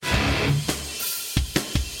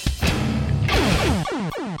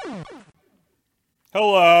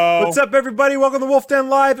Hello. What's up, everybody? Welcome to Wolf Den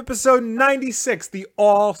Live, episode 96, the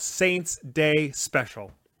All Saints Day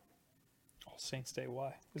special. All Saints Day,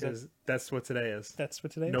 why? Because that's what today is. That's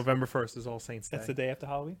what today is? November 1st is All Saints Day. That's the day after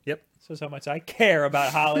Halloween? Yep. So how much I care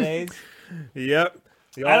about holidays. Yep.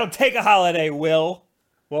 I don't take a holiday, Will.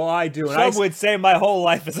 Well, I do. And Some would say my whole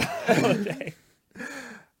life is a holiday.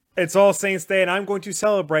 It's All Saints Day, and I'm going to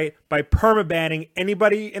celebrate by permabanning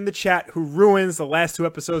anybody in the chat who ruins the last two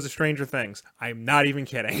episodes of Stranger Things. I'm not even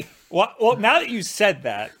kidding. Well, now that you said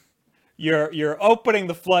that, you're opening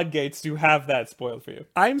the floodgates to have that spoiled for you.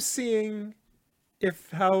 I'm seeing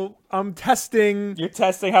how I'm testing. You're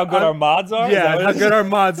testing how good our mods are? Yeah, how good our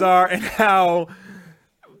mods are, and how,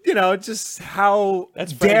 just how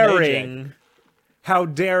That's Fred and daring, how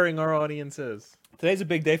daring our audience is. Today's a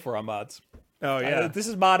big day for our mods. Oh, yeah. This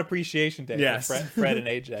is Mod Appreciation Day Yes. for Fred and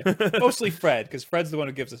AJ. Mostly Fred, because Fred's the one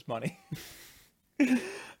who gives us money.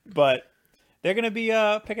 But they're going to be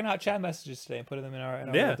picking out chat messages today and putting them in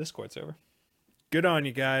our Discord server. Good on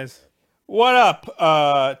you guys. What up,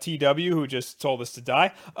 TW, who just told us to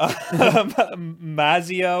die?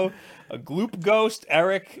 Mazio, Gloop Ghost,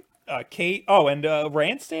 Eric, Kate, and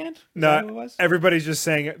Randstand? No, everybody's just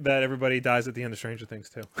saying that everybody dies at the end of Stranger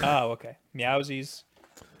Things, too. Oh, okay. Meowsies.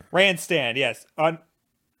 Randstand, yes.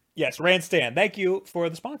 Yes, Randstand. Thank you for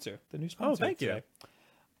the sponsor, the new sponsor. Oh, thank you.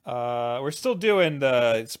 We're still doing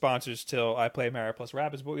the sponsors till I play Mario plus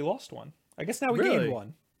Rabbids, but we lost one. I guess now we gained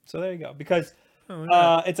one. So there you go. Because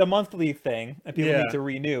it's a monthly thing, and people need to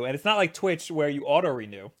renew. And it's not like Twitch where you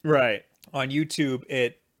auto-renew. Right. On YouTube,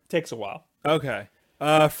 it takes a while. Okay.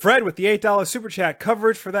 Fred with the $8 super chat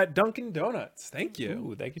coverage for that Dunkin' Donuts. Thank you.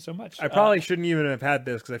 Ooh, thank you so much. I probably shouldn't even have had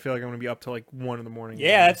this because I feel like I'm going to be up till like 1 in the morning.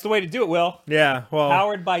 Yeah, that's the way to do it, Will. Yeah, well.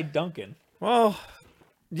 Powered by Dunkin'. Well,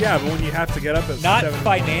 yeah, but when you have to get up at Not 7.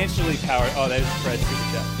 financially powered. Oh, that is Fred's super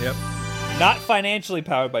chat. Yep. Not financially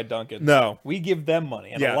powered by Dunkin'. No. We give them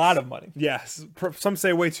money, and Yes. a lot of money. Yes. Some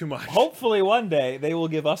say way too much. Hopefully one day they will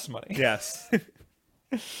give us money. Yes.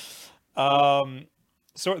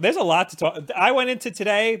 So there's a lot to talk. I went into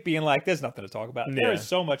today being like, there's nothing to talk about. Yeah. There is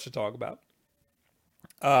so much to talk about.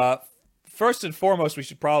 First and foremost, we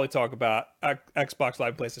should probably talk about Xbox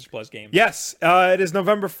Live PlayStation Plus games. Yes, it is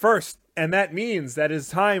November 1st, and that means that it's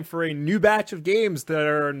time for a new batch of games that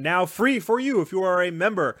are now free for you if you are a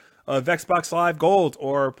member of Xbox Live Gold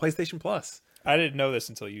or PlayStation Plus. I didn't know this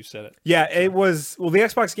until you said it. Yeah, it was... Well, the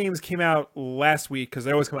Xbox games came out last week because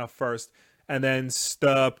they always come out first, and then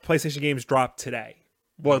the PlayStation games dropped today.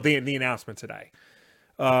 Well, the announcement today.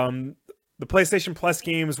 The PlayStation Plus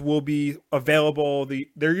games will be available.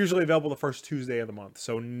 They're usually available the first Tuesday of the month.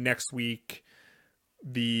 So next week,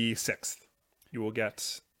 the 6th, you will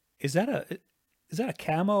get. Is that a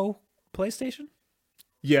camo PlayStation?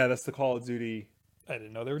 Yeah, that's the Call of Duty. I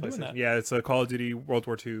didn't know they were doing that. Yeah, it's a Call of Duty World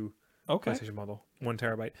War II PlayStation bundle, 1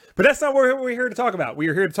 terabyte. But that's not what we're here to talk about. We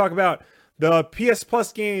are here to talk about the PS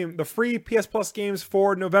Plus game, the free PS Plus games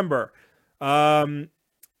for November.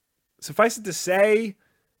 Suffice it to say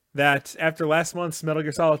that after last month's Metal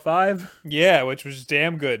Gear Solid 5... Yeah, which was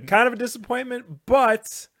damn good. Kind of a disappointment,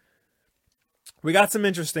 but we got some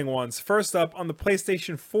interesting ones. First up, on the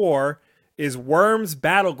PlayStation 4 is Worms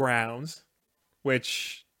Battlegrounds,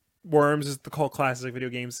 which Worms is the cult classic video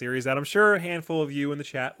game series that I'm sure a handful of you in the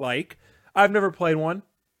chat like. I've never played one.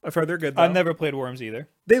 I've heard they're good, though. I've never played Worms either.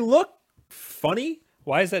 They look funny.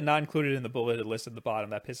 Why is that not included in the bulleted list at the bottom?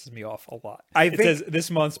 That pisses me off a lot. It says this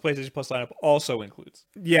month's PlayStation Plus lineup also includes.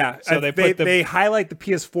 Yeah, so they highlight the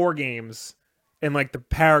PS4 games in like the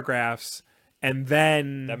paragraphs, and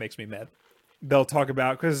then that makes me mad. They'll talk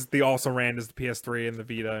about because the also ran is the PS3 and the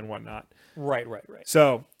Vita and whatnot. Right.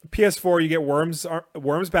 So PS4, you get Worms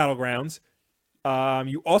Battlegrounds.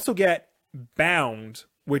 You also get Bound,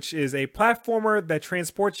 which is a platformer that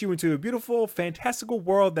transports you into a beautiful, fantastical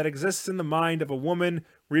world that exists in the mind of a woman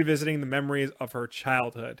revisiting the memories of her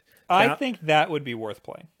childhood. I think that would be worth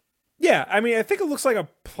playing. Yeah, I mean, I think it looks like a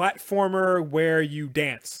platformer where you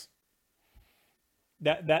dance.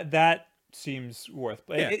 That seems worth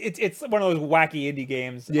playing. Yeah. It's one of those wacky indie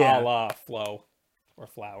games a la Flow or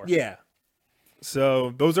Flower. Yeah.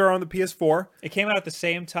 So those are on the PS4. It came out at the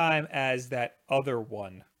same time as that other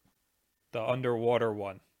one. The underwater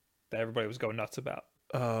one that everybody was going nuts about.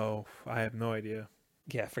 Oh, I have no idea.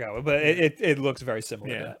 Yeah, I forgot. But it looks very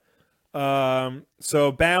similar to that.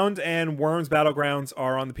 So Bound and Worms Battlegrounds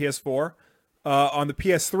are on the PS4. On the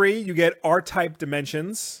PS3, you get R-Type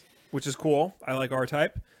Dimensions, which is cool. I like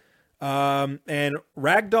R-Type. And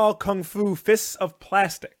Ragdoll Kung Fu Fists of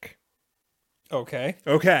Plastic. Okay.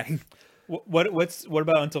 What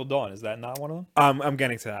about Until Dawn? Is that not one of them? I'm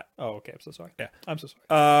getting to that. Oh, okay. I'm so sorry. Yeah, I'm so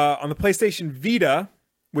sorry. On the PlayStation Vita,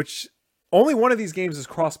 which only one of these games is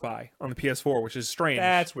cross-buy on the PS4, which is strange.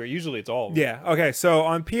 That's weird. Usually it's all of them. Yeah. Okay. So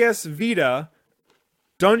on PS Vita,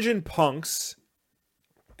 Dungeon Punks,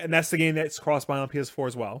 and that's the game that's cross-buy on PS4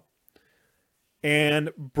 as well. And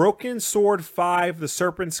Broken Sword 5: The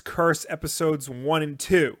Serpent's Curse episodes 1 and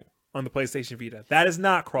 2 on the PlayStation Vita. That is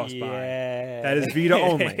not cross-buy. Yeah. That is Vita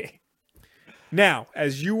only. Now,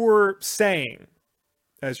 as you were saying,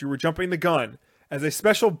 as you were jumping the gun, as a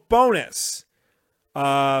special bonus,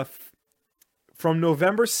 from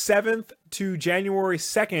November 7th to January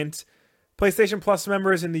 2nd, PlayStation Plus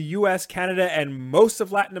members in the US, Canada, and most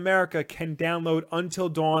of Latin America can download Until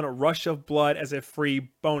Dawn: Rush of Blood as a free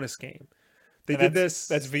bonus game. They did this.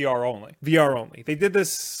 That's VR only. VR only. They did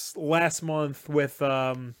this last month with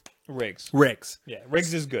Rigs. Yeah,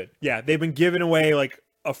 Rigs is good. Yeah, they've been giving away like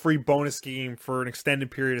a free bonus game for an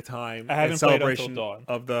extended period of time. I haven't in played celebration Until Dawn.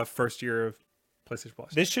 of the first year of PlayStation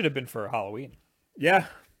Plus. This should have been for Halloween. Yeah,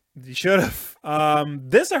 you should have.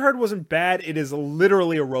 This I heard wasn't bad. It is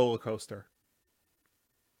literally a roller coaster.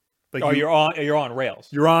 Like You're on rails.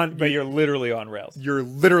 But You're literally on rails. You're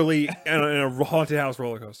literally in a haunted house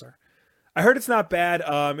roller coaster. I heard it's not bad.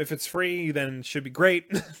 If it's free, then it should be great.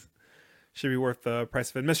 Should be worth the price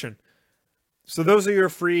of admission. So those are your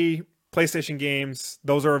free PlayStation games.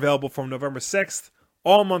 Those are available from November 6th,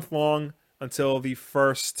 all month long until the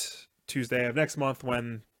first Tuesday of next month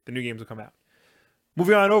when the new games will come out.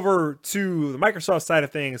 Moving on over to the Microsoft side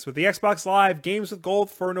of things with the Xbox Live Games with Gold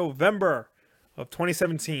for November of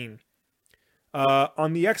 2017.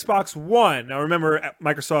 On the Xbox One, now remember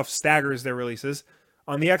Microsoft staggers their releases.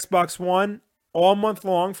 On the Xbox One, all month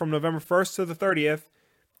long from November 1st to the 30th,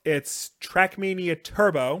 it's Trackmania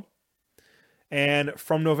Turbo. And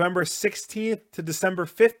from November 16th to December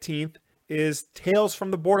 15th is Tales from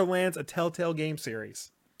the Borderlands, a Telltale game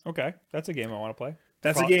series. Okay, that's a game I want to play.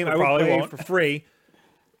 That's a game I would play for free.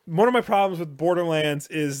 One of my problems with Borderlands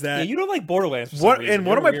is that... Yeah, you don't like Borderlands for some reason. And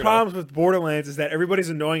one of my problems with Borderlands is that everybody's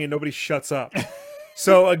annoying and nobody shuts up.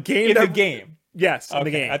 So a game... the game? Yes, in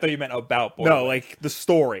the game. I thought you meant about Borderlands. No, like the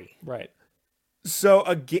story. Right. So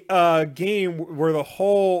a game where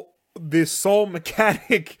the sole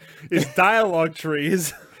mechanic is dialogue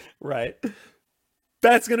trees. Right.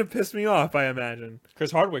 That's going to piss me off, I imagine.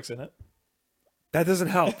 Chris Hardwick's in it. That doesn't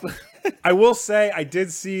help. I will say I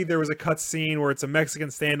did see there was a cut scene where it's a Mexican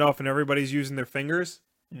standoff and everybody's using their fingers.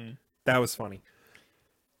 That was funny.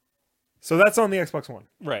 So that's on the Xbox One.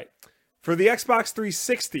 Right. For the Xbox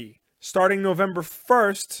 360, starting November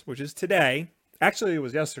 1st, which is today. Actually, it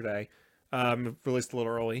was yesterday. Released a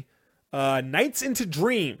little early. Nights into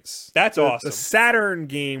Dreams. That's awesome. The Saturn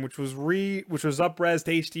game, which was up-res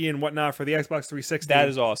to HD and whatnot for the Xbox 360. That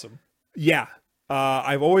is awesome. Yeah.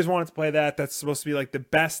 I've always wanted to play that. That's supposed to be like the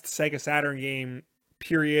best Sega Saturn game,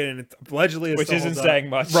 period. And allegedly, which isn't saying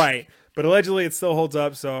much, right? But allegedly, it still holds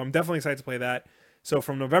up. So I'm definitely excited to play that. So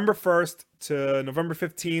from November 1st to November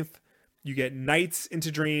 15th, you get Nights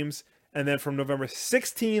into Dreams, and then from November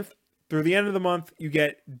 16th through the end of the month, you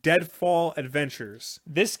get Deadfall Adventures.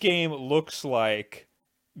 This game looks like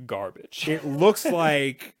garbage. It looks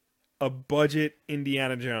like a budget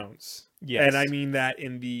Indiana Jones. Yes, and I mean that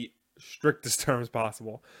in the strictest terms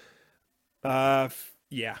possible.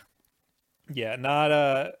 Yeah,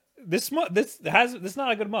 not this month. This is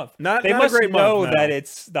not a good month. They must a great know month, no. that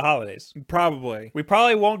it's the holidays. Probably. We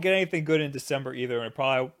probably won't get anything good in December either, and we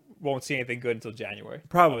probably won't see anything good until January.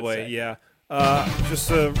 Probably, yeah.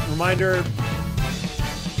 Just a reminder.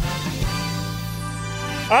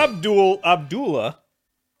 Abdullah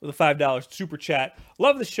with a $5 super chat.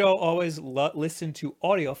 Love the show. Always listen to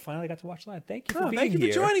audio. Finally got to watch live. Thank you for being here. Thank you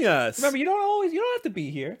for joining us. Remember, you don't have to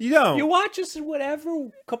be here. You don't. You watch us in whatever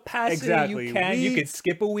capacity you can. You can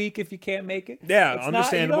skip a week if you can't make it. Yeah,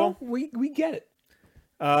 understandable. We get it.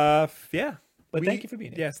 Yeah. But thank you for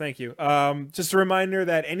being here. Yes, thank you. Just a reminder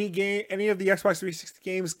that any of the Xbox 360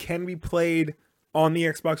 games can be played on the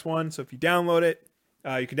Xbox One. So if you download it,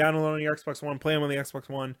 you can download it on your Xbox One, play them on the Xbox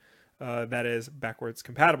One. That is backwards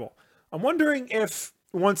compatible. I'm wondering if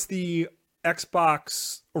once the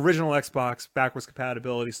original Xbox backwards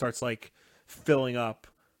compatibility starts like filling up,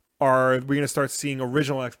 are we going to start seeing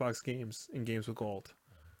original Xbox games in Games with Gold?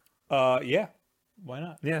 Yeah. Why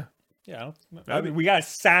not? Yeah. Yeah, I mean, we got a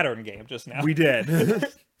Saturn game just now. We did.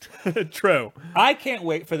 True. I can't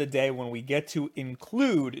wait for the day when we get to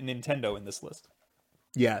include Nintendo in this list.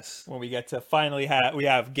 Yes. When we get to finally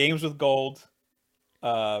have Games with Gold,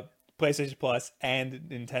 PlayStation Plus, and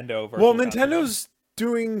Nintendo. Well, Nintendo's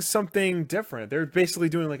doing something different. They're basically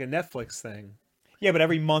doing like a Netflix thing. Yeah, but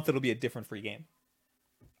every month it'll be a different free game.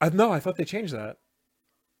 No, I thought they changed that.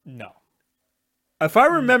 No. If I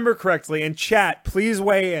remember correctly, and chat, please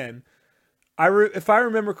weigh in. If I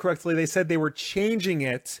remember correctly, they said they were changing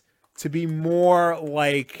it to be more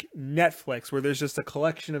like Netflix, where there's just a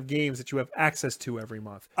collection of games that you have access to every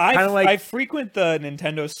month. I frequent the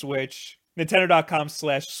Nintendo Switch,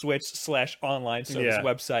 Nintendo.com/Switch/online service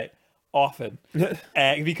website often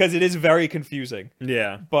because it is very confusing.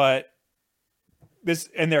 Yeah. But this,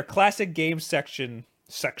 in their classic games section,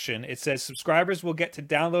 it says subscribers will get to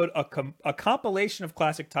download a compilation of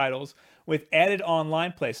classic titles with added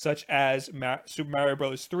online play, such as Super Mario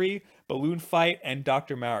Bros. 3, Balloon Fight, and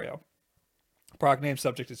Dr. Mario. Product name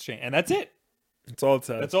subject to change. And that's it. That's all it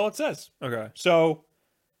says. That's all it says. Okay. So,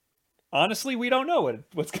 honestly, we don't know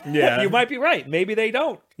what's going to happen. You might be right. Maybe they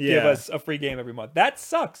don't give us a free game every month. That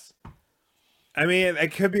sucks. I mean,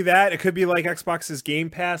 it could be that. It could be like Xbox's Game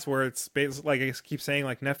Pass, where it's basically, like I keep saying,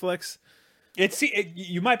 like Netflix.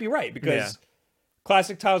 You might be right, because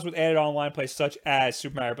classic titles with added online play, such as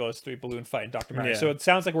Super Mario Bros. 3, Balloon Fight, and Dr. Mario. So it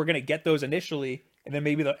sounds like we're going to get those initially, and then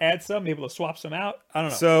maybe they'll add some, maybe they'll swap some out. I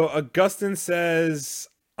don't know. So Augustin says,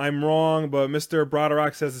 I'm wrong, but Mr.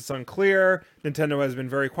 Broderick says it's unclear. Nintendo has been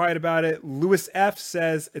very quiet about it. Louis F.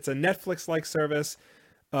 says it's a Netflix-like service.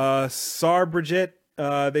 Sar Bridget,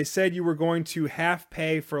 they said you were going to half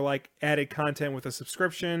pay for like added content with a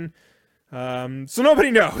subscription. So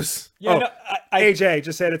nobody knows. AJ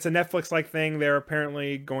just said it's a Netflix-like thing. They're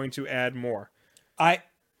apparently going to add more. I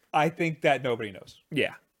think that nobody knows.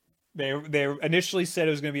 Yeah. They initially said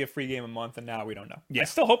it was going to be a free game a month, and now we don't know. Yeah. I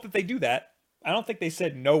still hope that they do that. I don't think they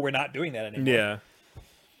said, no, we're not doing that anymore.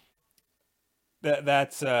 Yeah.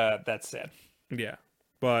 That's sad. Yeah.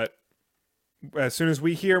 But as soon as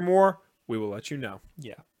we hear more, we will let you know.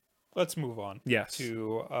 Yeah. Let's move on. Yes.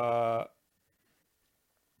 To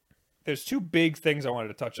there's two big things I wanted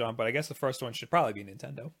to touch on, but I guess the first one should probably be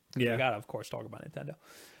Nintendo. Yeah. We gotta, of course, talk about Nintendo.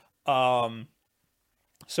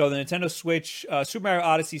 So the Nintendo Switch, Super Mario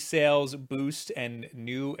Odyssey sales boost and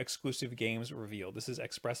new exclusive games revealed. This is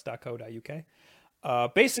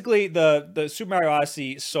express.co.uk. Basically, the Super Mario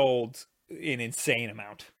Odyssey sold an insane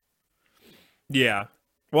amount. Yeah.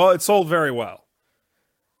 Well, it sold very well.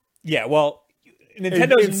 Yeah, well,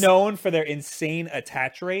 Nintendo's known for their insane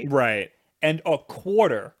attach rate. Right. And a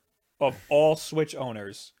quarter of all Switch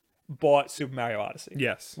owners bought Super Mario Odyssey.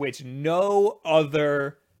 Yes. Which no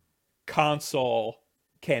other console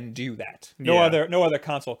can do that. No other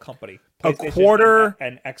console company. A quarter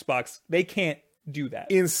and Xbox, they can't do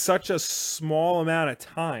that. In such a small amount of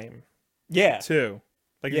time. Yeah. Too.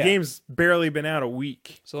 Like the game's barely been out a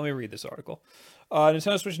week. So let me read this article.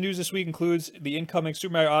 Nintendo Switch news this week includes the incoming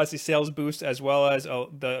Super Mario Odyssey sales boost, as well as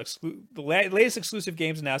the latest exclusive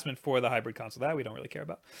games announcement for the hybrid console. That we don't really care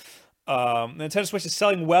about. Nintendo Switch is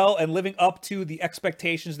selling well and living up to the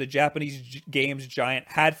expectations the Japanese games giant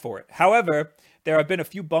had for it. However, there have been a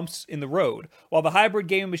few bumps in the road. While the hybrid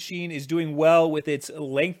game machine is doing well with its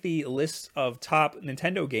lengthy list of top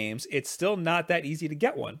Nintendo games, it's still not that easy to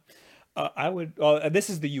get one. This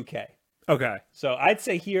is the UK. Okay. So I'd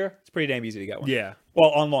say here, it's pretty damn easy to get one. Yeah.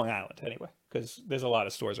 Well, on Long Island, anyway, because there's a lot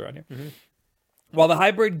of stores around here. Mm-hmm. While the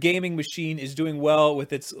hybrid gaming machine is doing well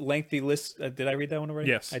with its lengthy list... did I read that one already?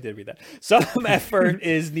 Yes. I did read that. Some effort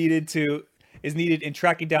is needed in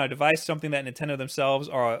tracking down a device, something that Nintendo themselves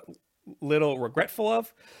are a little regretful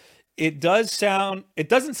of. It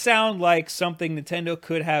doesn't sound like something Nintendo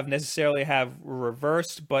could have necessarily have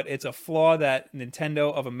reversed, but it's a flaw that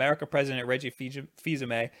Nintendo of America President Reggie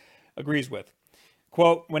Fils-Aimé agrees with.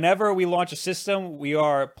 Quote, whenever we launch a system, we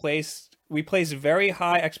place very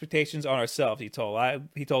high expectations on ourselves, he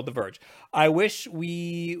told The Verge. I wish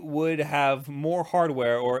we would have more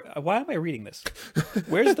hardware, or why am I reading this?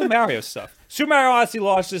 Where's the Mario stuff? Super Mario Odyssey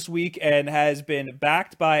launched this week and has been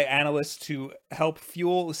backed by analysts to help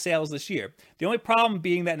fuel sales this year. The only problem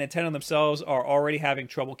being that Nintendo themselves are already having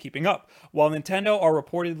trouble keeping up. While Nintendo are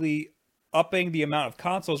reportedly upping the amount of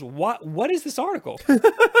consoles, what is this article?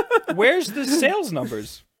 Where's the sales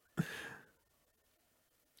numbers?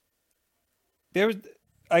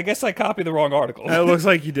 I guess I copied the wrong article. It looks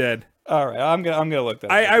like you did. All right, I'm gonna look that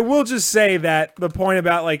up. I will just say that the point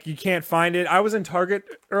about like you can't find it. I was in Target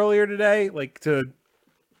earlier today, like to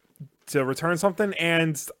return something,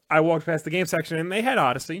 and I walked past the game section and they had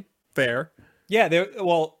Odyssey. Fair. Yeah,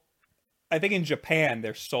 I think in Japan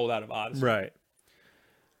they're sold out of Odyssey. Right.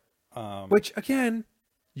 Which again,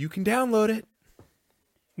 you can download it.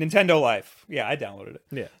 Nintendo Life. Yeah, I downloaded it.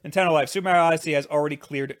 Yeah. Nintendo Life. Super Mario Odyssey has already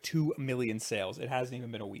cleared 2 million sales. It hasn't even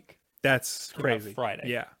been a week. That's crazy. Friday.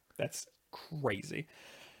 Yeah. That's crazy.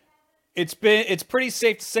 It's pretty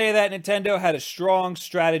safe to say that Nintendo had a strong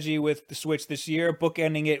strategy with the Switch this year,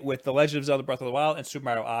 bookending it with The Legend of Zelda Breath of the Wild and Super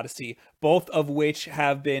Mario Odyssey, both of which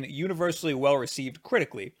have been universally well received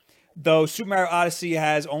critically. Though Super Mario Odyssey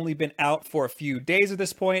has only been out for a few days at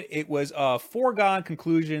this point, it was a foregone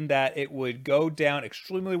conclusion that it would go down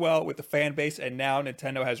extremely well with the fan base, and now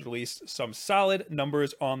Nintendo has released some solid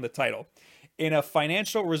numbers on the title. In a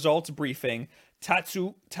financial results briefing,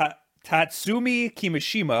 Tatsumi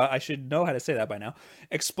Kimishima, I should know how to say that by now,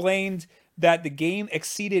 explained that the game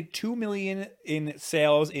exceeded 2 million in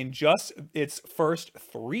sales in just its first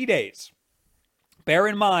 3 days. Bear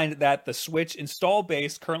in mind that the Switch install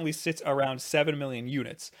base currently sits around 7 million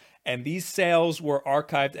units, and these sales were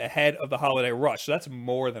archived ahead of the holiday rush, so that's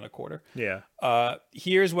more than a quarter. Yeah.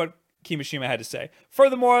 Here's what Kimishima had to say.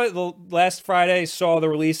 Furthermore, the last Friday saw the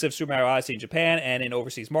release of Super Mario Odyssey in Japan and in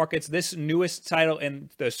overseas markets. This newest title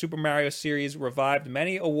in the Super Mario series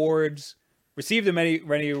received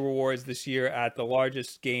many rewards this year at the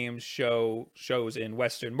largest games shows in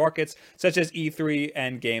Western markets, such as E3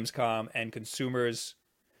 and Gamescom, and consumers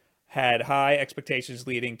had high expectations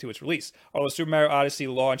leading to its release. Although Super Mario Odyssey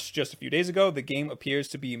launched just a few days ago, the game appears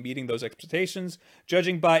to be meeting those expectations,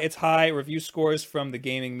 judging by its high review scores from the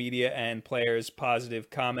gaming media and players' positive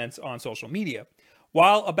comments on social media.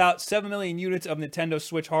 While about 7 million units of Nintendo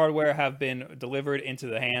Switch hardware have been delivered into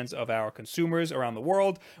the hands of our consumers around the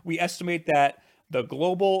world, we estimate that the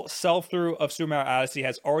global sell-through of Super Mario Odyssey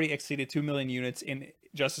has already exceeded 2 million units in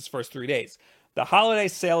just its first 3 days. The holiday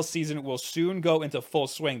sales season will soon go into full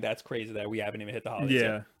swing. That's crazy that we haven't even hit the holidays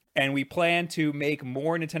yet. And we plan to make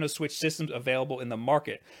more Nintendo Switch systems available in the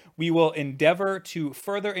market. We will endeavor to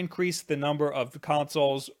further increase the number of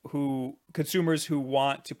consumers who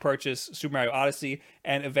want to purchase Super Mario Odyssey,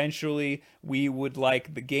 and eventually we would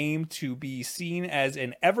like the game to be seen as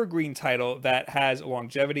an evergreen title that has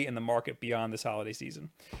longevity in the market beyond this holiday season.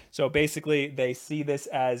 So basically, they see this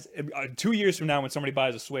as 2 years from now when somebody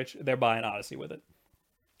buys a Switch, they're buying Odyssey with it,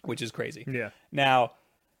 which is crazy. Yeah. Now,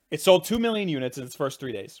 it sold 2 million units in its first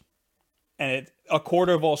 3 days, and a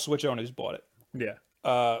quarter of all Switch owners bought it. Yeah.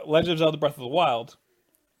 Legend of Zelda Breath of the Wild,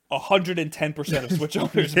 110% of Switch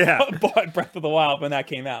owners bought Breath of the Wild when that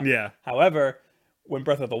came out. Yeah. However, when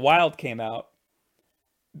Breath of the Wild came out,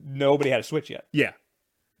 nobody had a Switch yet. Yeah.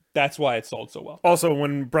 That's why it sold so well. Also,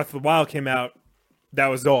 when Breath of the Wild came out, that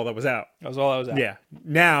was all that was out. That was all that was out. Yeah.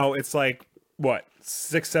 Now it's like, what,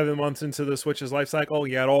 6-7 months into the Switch's life cycle?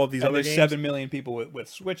 You got all of these other games. 7 million people with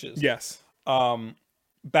Switches. Yes.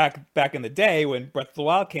 Back in the day when Breath of the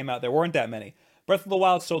Wild came out, there weren't that many. Breath of the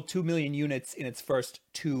Wild sold 2 million units in its first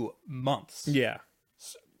 2 months. Yeah.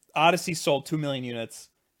 Odyssey sold 2 million units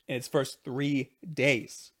in its first 3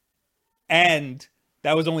 days. And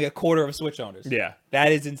that was only a quarter of Switch owners. Yeah.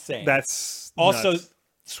 That is insane. That's also nuts.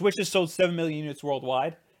 Switch has sold 7 million units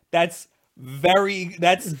worldwide. That's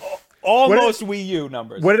almost Wii U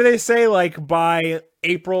numbers. What do they say? Like by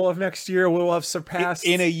April of next year, we'll have surpassed.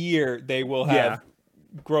 In a year, they will have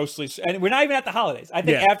grossly. And we're not even at the holidays. I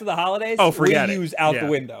think after the holidays, forget Wii U's out the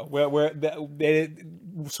window. Where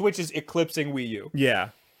Switch is eclipsing Wii U. Yeah.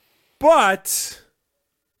 But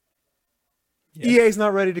EA's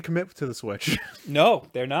not ready to commit to the Switch. No,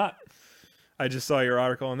 they're not. I just saw your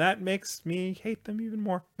article, and that makes me hate them even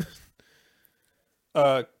more.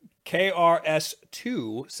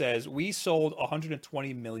 KRS2 says, we sold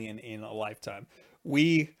 120 million in a lifetime.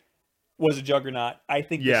 Wii was a juggernaut. I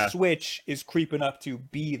think the Switch is creeping up to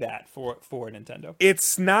be that for Nintendo.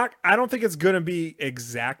 It's not. I don't think it's going to be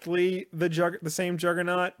exactly the same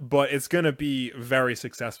juggernaut, but it's going to be very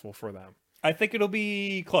successful for them. I think it'll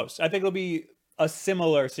be close. I think it'll be a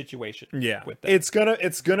similar situation. Yeah, with them. It's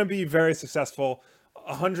gonna be very successful.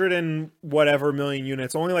 100 and whatever million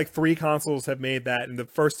units. Only like 3 consoles have made that, and the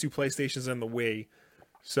first 2 PlayStations and the Wii.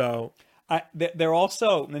 So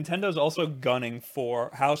Nintendo's also gunning for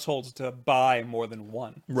households to buy more than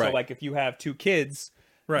one. Right. So like if you have 2 kids,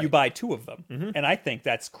 you buy 2 of them, and I think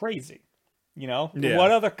that's crazy. You know,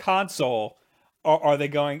 what other console are they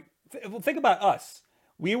going? Think about us.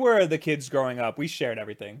 We were the kids growing up. We shared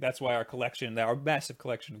everything. That's why our massive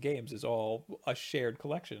collection of games is all a shared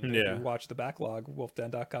collection. Yeah. If you watch the backlog,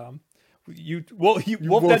 wolfden.com.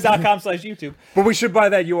 Wolfden.com/YouTube. But we should buy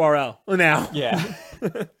that URL now. Yeah.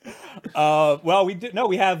 Well, we do. No,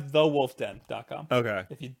 we have thewolfden.com. Okay.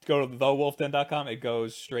 If you go to thewolfden.com, it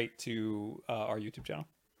goes straight to our YouTube channel.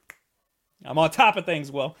 I'm on top of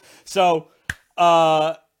things, Will. So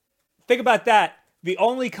think about that. The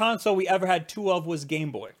only console we ever had 2 of was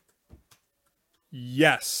Game Boy.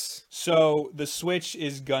 Yes. So the Switch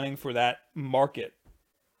is gunning for that market.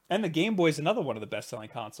 And the Game Boy is another one of the best-selling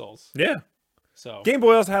consoles. Yeah. So Game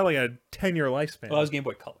Boy also had like a 10-year lifespan. Well, that was Game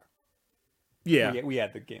Boy Color. Yeah, we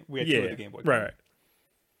had the game. We had two of the Game Boy Color. Right.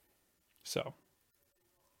 So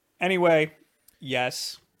anyway,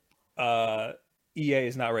 yes, EA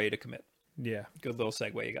is not ready to commit. Yeah. Good little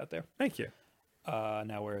segue you got there. Thank you.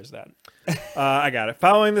 Now where is that? I got it.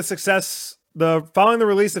 Following the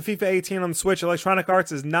release of FIFA 18 on the Switch, Electronic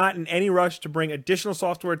Arts is not in any rush to bring additional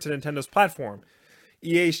software to Nintendo's platform.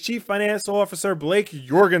 EA's chief financial officer, Blake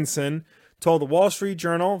Jorgensen, told the Wall Street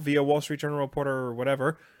Journal, via Wall Street Journal reporter or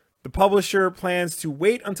whatever, the publisher plans to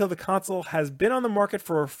wait until the console has been on the market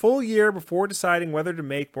for a full year before deciding whether to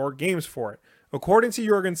make more games for it. According to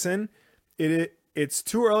Jorgensen, it's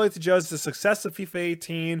too early to judge the success of FIFA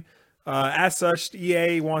 18. As such,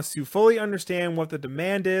 EA wants to fully understand what the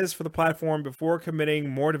demand is for the platform before committing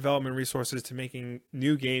more development resources to making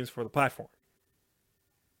new games for the platform.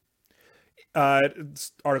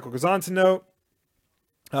 This article goes on to note,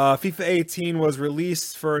 FIFA 18 was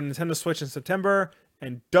released for Nintendo Switch in September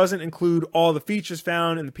and doesn't include all the features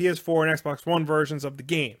found in the PS4 and Xbox One versions of the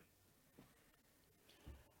game.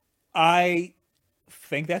 I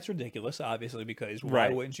think that's ridiculous, obviously, because why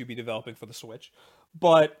wouldn't you be developing for the Switch?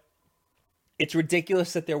 But it's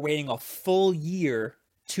ridiculous that they're waiting a full year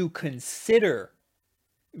to consider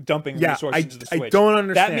dumping resources into the Switch. I don't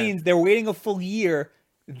understand. That means they're waiting a full year,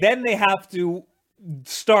 then they have to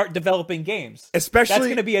start developing games. Especially that's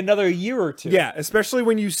going to be another year or two. Yeah, especially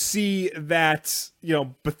when you see that,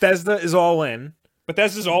 Bethesda is all in.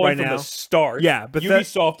 Bethesda's all in from the start. Yeah,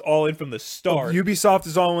 Ubisoft all in from the start. Ubisoft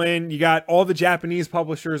is all in. You got all the Japanese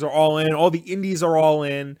publishers are all in. All the indies are all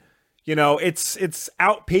in. It's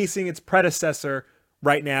outpacing its predecessor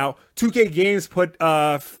right now. 2K Games put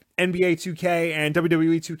NBA 2K and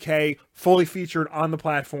WWE 2K fully featured on the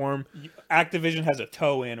platform. Activision has a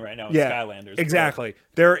toe in right now in Skylanders. Exactly.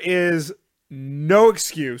 There is no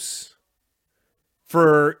excuse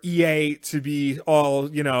for EA to be all,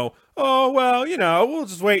 we'll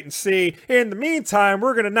just wait and see. In the meantime,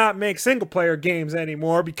 we're going to not make single-player games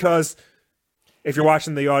anymore because if you're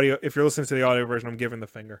watching the audio, if you're listening to the audio version, I'm giving the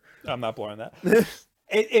finger. I'm not blowing that.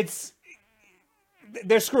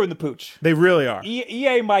 They're screwing the pooch. They really are.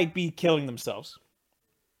 EA might be killing themselves.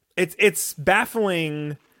 It's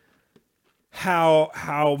baffling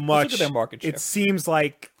how much look at their market share. It seems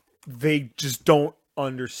like they just don't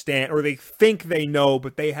understand, or they think they know,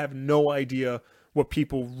 but they have no idea what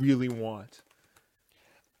people really want.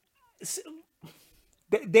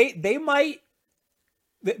 They might.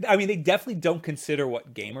 I mean, they definitely don't consider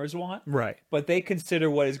what gamers want, right? But they consider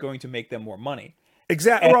what is going to make them more money.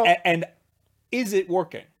 Exactly. And is it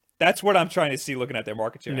working? That's what I'm trying to see looking at their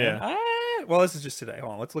market share. Yeah. Well, this is just today.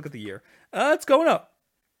 Hold on. Let's look at the year. It's going up.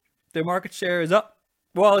 Their market share is up.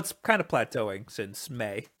 Well, it's kind of plateauing since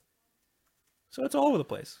May. So it's all over the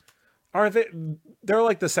place. Are they? They're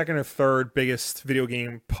like the second or third biggest video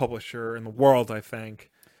game publisher in the world, I think.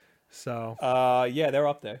 So. Yeah, they're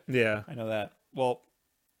up there. Yeah. I know that. Well,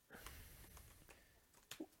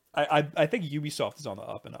 I think Ubisoft is on the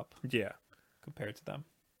up and up. Yeah. Compared to them.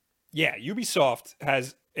 Yeah, Ubisoft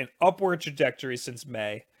has an upward trajectory since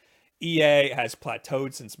May. EA has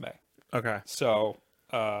plateaued since May. Okay. So,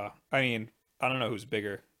 I don't know who's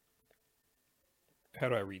bigger. How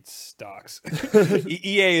do I read stocks?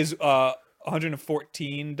 EA is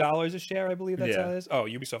 $114 a share, I believe that's how it is. Oh,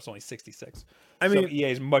 Ubisoft's only 66. So EA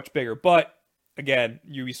is much bigger. But, again,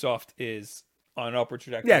 Ubisoft is on an upward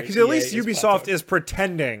trajectory. Yeah, because at least Ubisoft is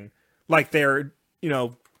pretending like they're,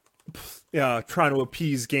 trying to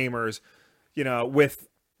appease gamers, with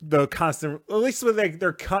the constant. At least with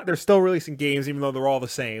they're still releasing games, even though they're all the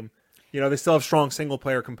same. They still have strong single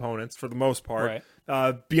player components for the most part.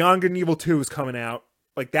 Right. Beyond Good and Evil 2 is coming out.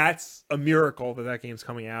 Like, that's a miracle that game's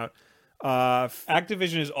coming out.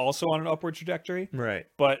 Activision is also on an upward trajectory, right?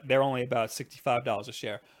 But they're only about $65 a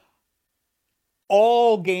share.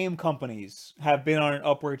 All game companies have been on an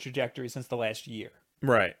upward trajectory since the last year.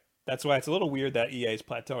 Right. That's why it's a little weird that EA is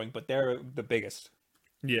plateauing, but they're the biggest.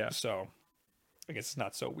 Yeah. So, I guess it's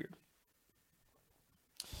not so weird.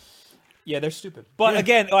 Yeah, they're stupid. But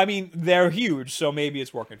again, they're huge, so maybe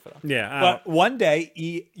it's working for them. Yeah. But one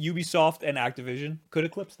day, Ubisoft and Activision could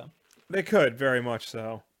eclipse them. They could, very much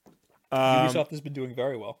so. Ubisoft has been doing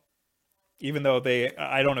very well. Even though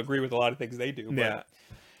I don't agree with a lot of things they do, but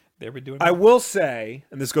they've been doing well. I will say,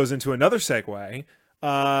 and this goes into another segue,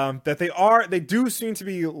 that they do seem to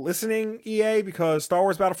be listening, EA, because Star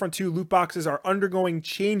Wars Battlefront 2 loot boxes are undergoing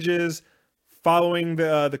changes following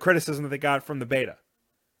the criticism that they got from the beta.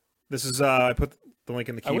 This is I put the link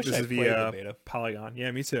in the keep. This is via Polygon. Yeah,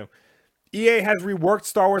 me too. EA has reworked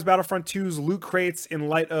Star Wars Battlefront 2's loot crates in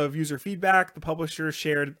light of user feedback the publisher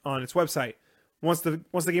shared on its website. Once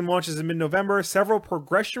the game launches in mid-November, several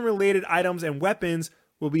progression-related items and weapons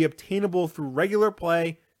will be obtainable through regular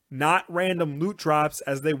play, not random loot drops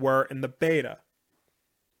as they were in the beta.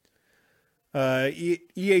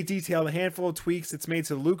 EA detailed a handful of tweaks it's made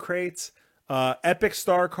to the loot crates. Epic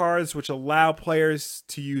star cards, which allow players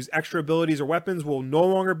to use extra abilities or weapons, will no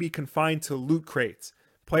longer be confined to loot crates.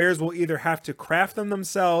 Players will either have to craft them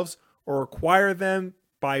themselves or acquire them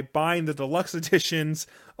by buying the deluxe editions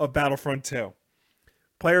of Battlefront 2.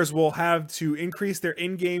 Players will have to increase their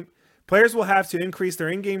in-game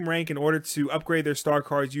rank in order to upgrade their star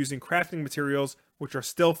cards using crafting materials, which are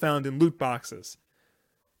still found in loot boxes.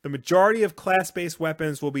 The majority of class-based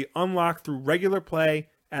weapons will be unlocked through regular play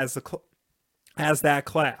as that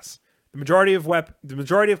class. The majority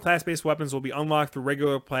of class-based weapons will be unlocked through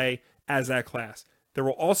regular play as that class. There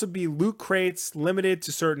will also be loot crates limited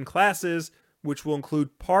to certain classes, which will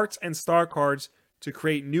include parts and star cards to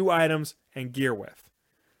create new items and gear with.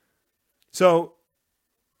 So,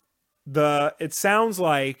 it sounds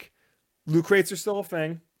like loot crates are still a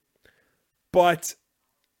thing, but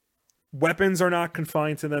weapons are not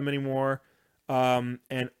confined to them anymore, and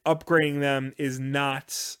upgrading them is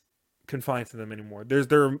not confined to them anymore.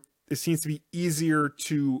 It seems to be easier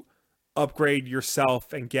to upgrade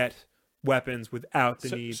yourself and get weapons without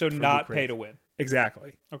the need. So not pay to win.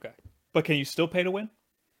 Exactly. Okay, but can you still pay to win?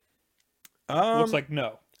 Looks like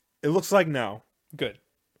no. It looks like no. Good.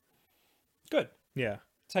 Yeah.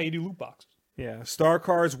 That's how you do loot boxes. Yeah. Star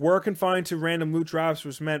cards were confined to random loot drops,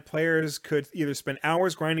 which meant players could either spend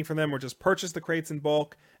hours grinding for them or just purchase the crates in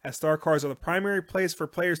bulk, as star cards are the primary place for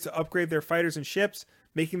players to upgrade their fighters and ships,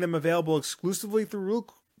 making them available exclusively through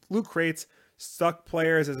loot crates. Struck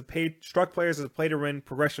players as a play-to-win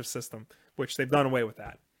progressive system, which they've done away with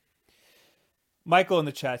that. Michael in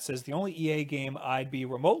the chat says, the only EA game I'd be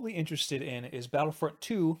remotely interested in is Battlefront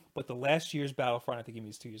 2, but the last year's Battlefront, I think he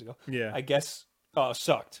means 2 years ago, yeah, I guess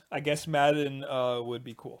sucked. I guess Madden would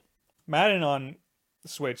be cool. Madden on the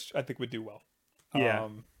Switch, I think, would do well. Yeah.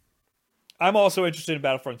 I'm also interested in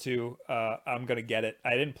Battlefront 2. I'm going to get it.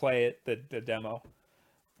 I didn't play it, the demo,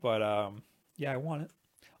 but yeah, I want it.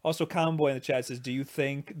 Also, Comboy in the chat says, do you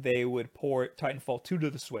think they would port Titanfall 2 to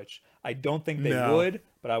the Switch? I don't think they would,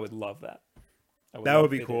 but I would love that. That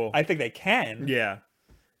would be cool. I think they can. Yeah.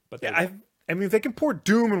 But I mean, if they can port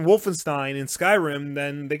Doom and Wolfenstein and Skyrim,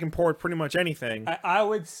 then they can port pretty much anything. I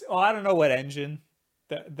would. Oh, I don't know what engine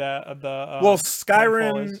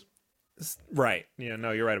Skyrim is. Right. Yeah.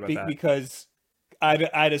 No, you're right about that. Because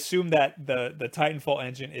I'd assume that the Titanfall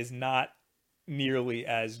engine is not nearly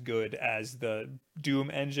as good as the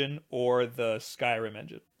Doom engine or the Skyrim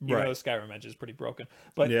engine. Even though the Skyrim engine is pretty broken,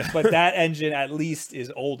 but that engine at least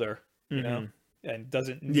is older. You know. And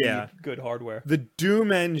doesn't need good hardware. The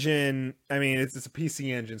Doom engine, I mean, it's a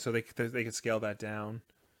PC engine, so they could scale that down,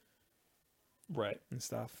 right, and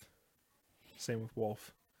stuff. Same with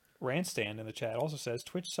Wolf. Randstand in the chat also says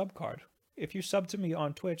Twitch sub card. If you sub to me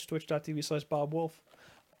on Twitch, twitch.tv/BobWolf,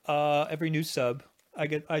 every new sub, I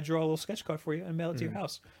draw a little sketch card for you and mail it to your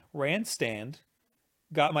house. Randstand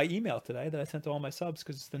got my email today that I sent to all my subs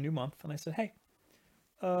because it's the new month, and I said, hey.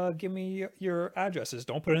 Give me your addresses.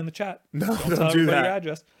 Don't put it in the chat. No, don't do that. Your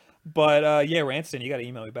address. But yeah, Ranston, you got to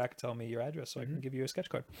email me back and tell me your address so I can give you a sketch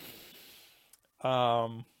card.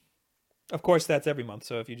 Of course, that's every month.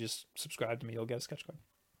 So if you just subscribe to me, you'll get a sketch card.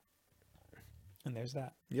 And there's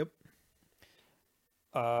that. Yep.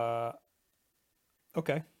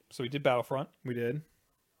 Okay, so we did Battlefront. We did.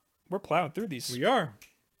 We're plowing through these. We are.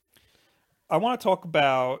 I want to talk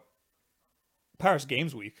about Paris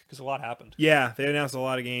Games Week because a lot happened. Yeah, they announced a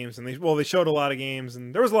lot of games, and they showed a lot of games,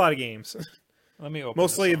 and there was a lot of games. Let me open.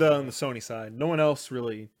 Mostly on the Sony side. No one else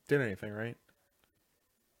really did anything, right?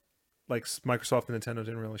 Like Microsoft and Nintendo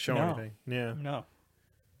didn't really show anything. Yeah, no.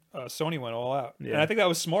 Sony went all out, and I think that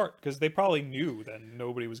was smart because they probably knew that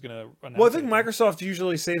nobody was going to announce. Well, I think Microsoft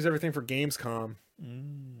usually saves everything for Gamescom,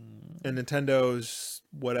 and Nintendo's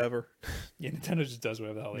whatever. Yeah, Nintendo just does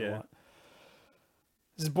whatever the hell they want.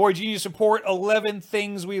 This is Boy Genius Report, 11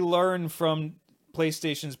 things we learned from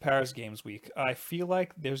PlayStation's Paris Games Week. I feel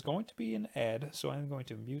like there's going to be an ad, so I'm going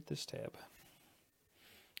to mute this tab.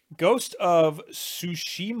 Ghost of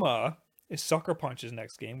Tsushima is Sucker Punch's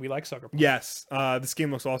next game. We like Sucker Punch. Yes, this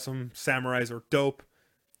game looks awesome. Samurais are dope.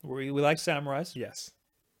 We like samurais. Yes.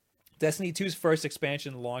 Destiny 2's first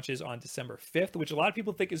expansion launches on December 5th, which a lot of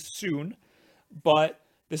people think is soon, but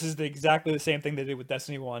this is exactly the same thing they did with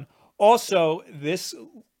Destiny 1. Also,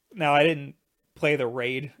 now I didn't play the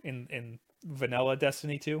raid in vanilla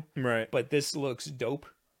Destiny 2. Right. But this looks dope.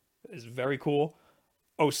 It's very cool.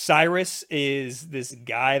 Osiris is this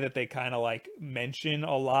guy that they kind of like mention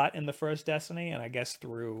a lot in the first Destiny, and I guess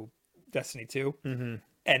through Destiny 2. Mm-hmm.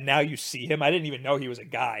 And now you see him. I didn't even know he was a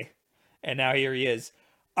guy, and now here he is.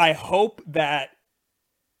 I hope that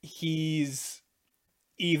he's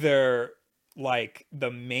either like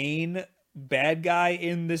the main bad guy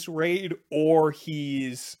in this raid, or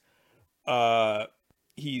he's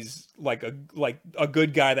like a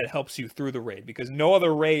good guy that helps you through the raid, because no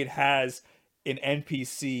other raid has an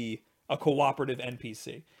NPC, a cooperative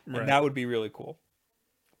NPC, and that would be really cool.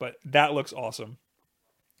 But that looks awesome.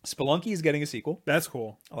 Spelunky is getting a sequel. That's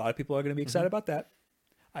cool. A lot of people are going to be excited about that.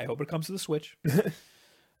 I hope it comes to the Switch.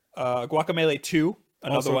 Guacamelee 2,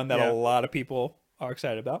 another Also, one that a lot of people are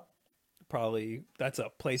excited about. Probably that's a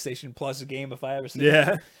PlayStation Plus game if I ever see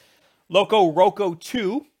it. Loco Roco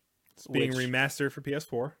 2. It's being remastered for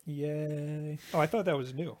PS4. Yay. Oh, I thought that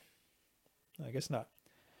was new. I guess not.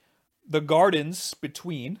 The Gardens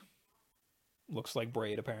Between. Looks like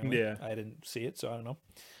Braid, apparently. Yeah. I didn't see it, so I don't know.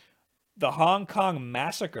 The Hong Kong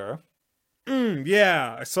Massacre.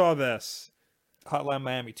 Yeah, I saw this. Hotline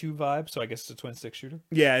Miami 2 vibe, so I guess it's a twin stick shooter.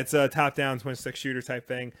 Yeah, it's a top-down twin stick shooter type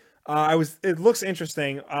thing. It looks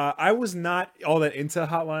interesting. I was not all that into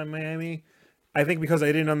Hotline Miami. I think because I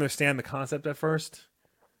didn't understand the concept at first.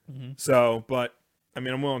 Mm-hmm. So, but I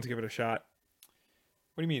mean, I'm willing to give it a shot.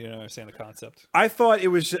 What do you mean you don't understand the concept? I thought it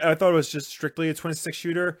was just strictly a twin stick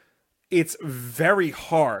shooter. It's very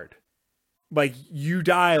hard. Like, you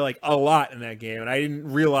die like a lot in that game, and I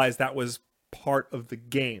didn't realize that was part of the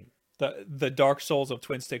game. The Dark Souls of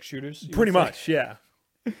twin stick shooters? Pretty much, yeah.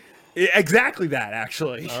 Exactly that,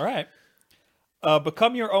 actually. All right.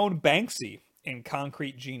 Become Your Own Banksy in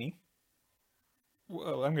Concrete Genie.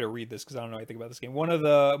 Well, I'm going to read this because I don't know anything about this game. One of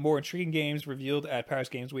the more intriguing games revealed at Paris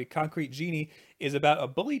Games Week, Concrete Genie, is about a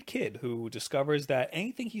bullied kid who discovers that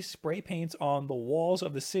anything he spray paints on the walls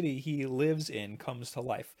of the city he lives in comes to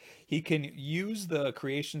life. He can use the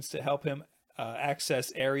creations to help him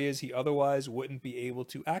access areas he otherwise wouldn't be able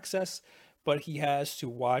to access, but he has to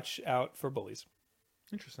watch out for bullies.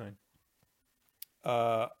 Interesting.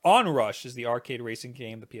 Onrush is the arcade racing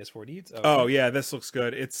game the PS4 needs. Oh, yeah, this looks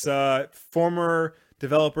good. It's former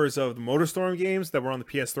developers of the MotorStorm games that were on the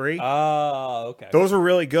PS3. Oh, okay. Those were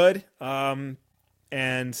really good. And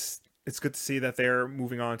it's good to see that they're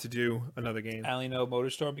moving on to do another game. I only know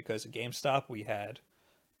MotorStorm because at GameStop we had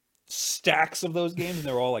stacks of those games, and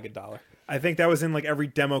they were all like $1. I think that was in like every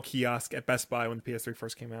demo kiosk at Best Buy when the PS3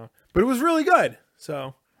 first came out. But it was really good.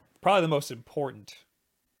 So probably the most important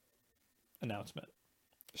announcement.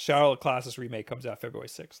 Shadow of the Colossus remake comes out February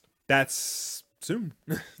 6th. That's soon.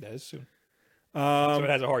 That is soon. So it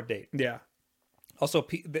has a hard date. Yeah. Also,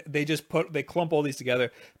 they clump all these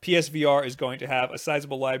together. PSVR is going to have a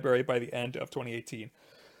sizable library by the end of 2018.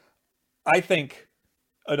 I think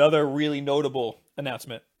another really notable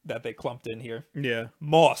announcement that they clumped in here. Yeah.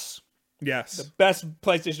 Moss. Yes. The best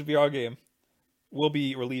PlayStation VR game will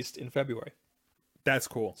be released in February. That's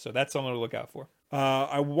cool. So that's something to look out for.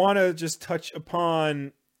 I want to just touch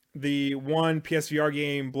upon the one PSVR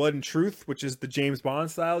game, Blood and Truth, which is the James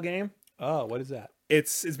Bond style game. Oh, what is that?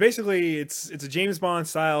 It's basically a James Bond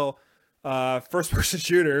style first person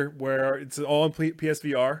shooter where it's all in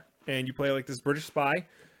PSVR, and you play like this British spy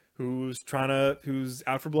who's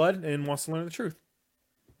out for blood and wants to learn the truth.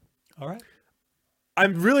 All right.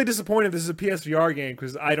 I'm really disappointed this is a PSVR game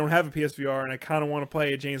because I don't have a PSVR and I kind of want to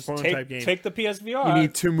play a James Bond type game. Take the PSVR. You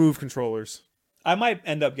need 2 move controllers. I might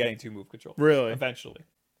end up getting 2 move controllers. Really? Eventually.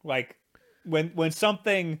 Like, when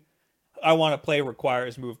something I want to play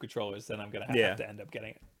requires move controllers, then I'm going to have to end up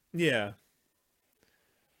getting it. Yeah.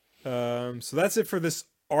 So that's it for this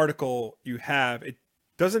article you have. It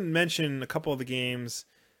doesn't mention a couple of the games.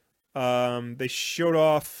 They showed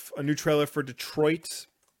off a new trailer for Detroit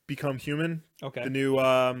Become Human. Okay. The new,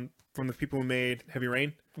 from the people who made Heavy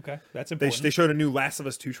Rain. Okay, that's important. They showed a new Last of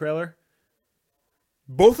Us 2 trailer.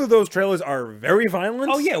 Both of those trailers are very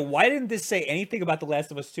violent. Oh, yeah. Why didn't this say anything about The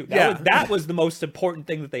Last of Us 2? That was the most important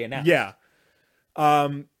thing that they announced. Yeah.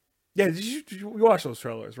 Did you watch those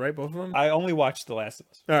trailers, right? Both of them? I only watched The Last of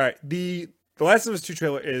Us. All right. The Last of Us 2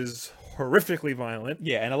 trailer is horrifically violent.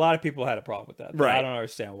 Yeah, and a lot of people had a problem with that. Right. I don't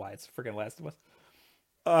understand why. It's freaking Last of Us.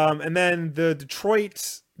 And then the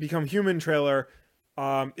Detroit Become Human trailer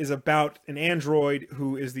is about an android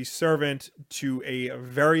who is the servant to a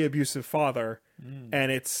very abusive father.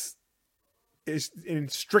 And it's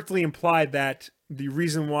strictly implied that the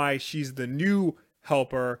reason why she's the new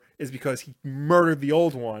helper is because he murdered the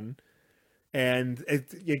old one. And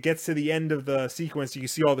it gets to the end of the sequence. You can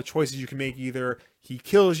see all the choices you can make. Either he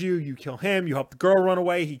kills you, you kill him, you help the girl run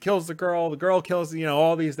away, he kills the girl kills,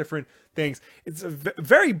 all these different things. It's a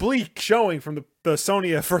very bleak showing from the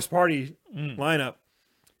Sony first party lineup.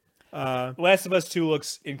 Last of Us 2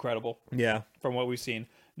 looks incredible. Yeah. From what we've seen.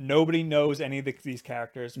 Nobody knows any of these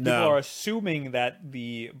characters. People are assuming that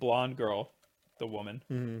the blonde girl, the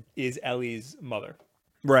woman, is Ellie's mother.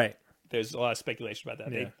 Right. There's a lot of speculation about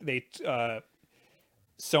that. Yeah. They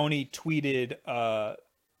Sony tweeted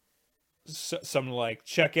something like,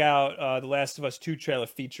 check out the Last of Us 2 trailer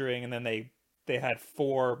featuring, and then they had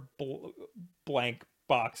 4 blank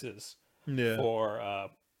boxes for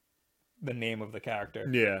the name of the character.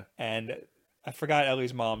 Yeah. And I forgot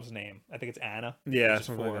Ellie's mom's name. I think it's Anna. Yeah,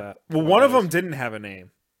 something like that. Well, one of them didn't have a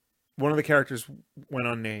name. One of the characters went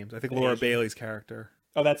unnamed. I think Laura Bailey's character.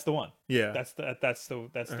 Oh, that's the one. Yeah, that's the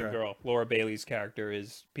girl. Laura Bailey's character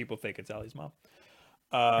is, people think it's Ellie's mom.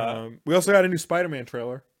 We also got a new Spider-Man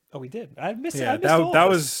trailer. Oh, we did. I missed it. Yeah, that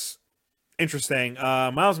was interesting.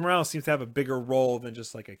 Miles Morales seems to have a bigger role than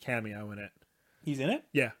just like a cameo in it. He's in it?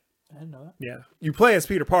 Yeah. I didn't know that. Yeah. You play as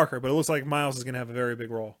Peter Parker, but it looks like Miles is going to have a very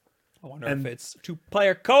big role. I wonder if it's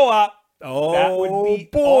 2-player co-op. Oh, that would be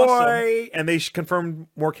boy! awesome. And they confirmed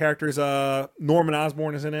more characters. Norman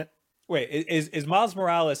Osborn is in it. Wait, is Miles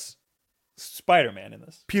Morales Spider-Man in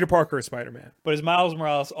this? Peter Parker is Spider-Man. But is Miles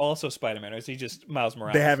Morales also Spider-Man, or is he just Miles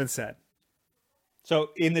Morales? They haven't said. So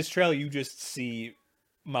in this trailer, you just see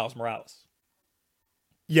Miles Morales.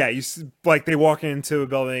 Yeah, you see, like they walk into a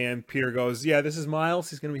building and Peter goes, "Yeah, this is Miles.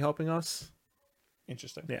 He's going to be helping us."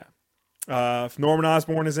 Interesting. Yeah. Norman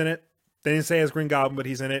Osborn is in it. They didn't say as Green Goblin, but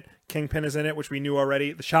he's in it. Kingpin is in it, which we knew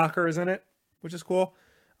already. The Shocker is in it, which is cool.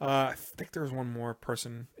 I think there was one more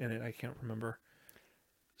person in it. I can't remember.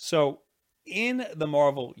 So, in the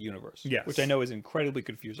Marvel Universe, yes, which I know is incredibly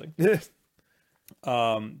confusing, the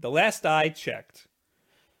last I checked,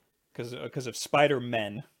 because of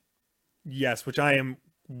Spider-Men. Yes, which I am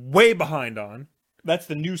way behind on. That's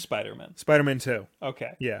the new Spider-Man. Spider-Man 2.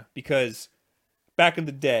 Okay. Yeah. Because back in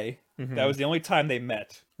the day, that was the only time they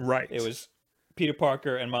met. Right. It was Peter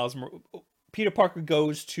Parker and Miles Morales. Peter Parker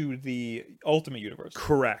goes to the Ultimate Universe.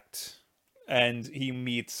 Correct. And he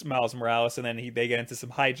meets Miles Morales, and then they get into some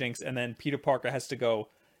hijinks, and then Peter Parker has to go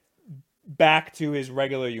back to his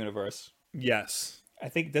regular universe. Yes. I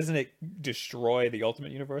think, doesn't it destroy the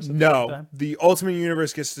Ultimate Universe? No, the Ultimate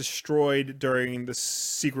Universe gets destroyed during the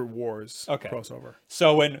Secret Wars crossover.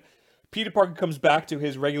 So when Peter Parker comes back to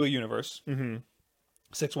his regular universe,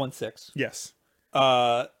 616. Yes.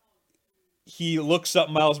 He looks up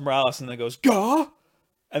Miles Morales and then goes, "Gah!"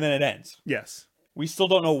 And then it ends. Yes. We still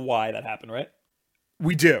don't know why that happened, right?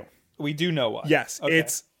 We do. We do know why. Yes. Okay.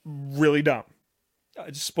 It's really dumb.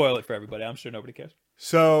 Just spoil it for everybody. I'm sure nobody cares.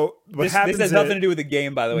 So this has nothing to do with the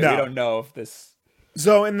game, by the way. No. We don't know if this.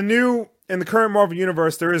 So in the current Marvel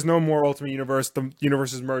universe, there is no more Ultimate Universe. The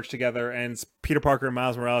universes merged together, and Peter Parker and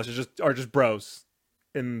Miles Morales are just bros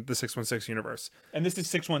in the 616 universe. And this is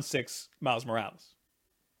 616 Miles Morales.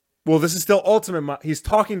 Well, this is still Ultimate. He's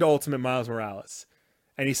talking to Ultimate Miles Morales,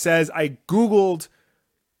 and he says, "I Googled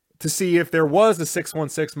to see if there was a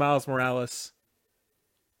 616 Miles Morales,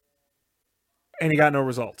 and he got no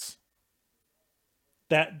results."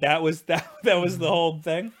 That was the whole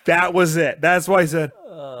thing. That was it. That's why I said,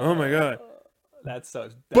 "Oh my god, that's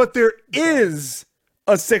so." But there is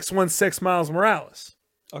a 616 Miles Morales.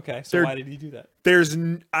 Okay, so why did he do that?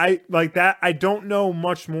 I don't know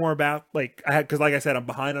much more about because like I said, I'm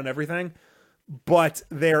behind on everything. But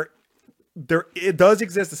it does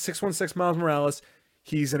exist a 616 Miles Morales.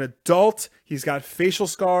 He's an adult. He's got facial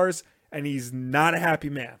scars, and he's not a happy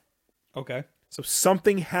man. Okay, so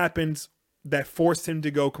something happened that forced him to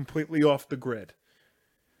go completely off the grid.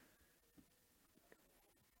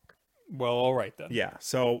 Well, all right then. Yeah.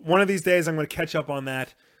 So one of these days I'm going to catch up on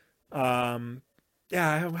that.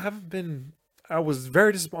 Yeah, I'm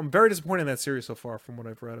very disappointed in that series so far from what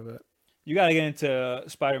I've read of it. You got to get into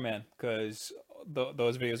Spider-Man because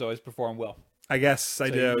those videos always perform well. I guess I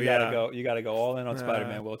do. You got to go all in on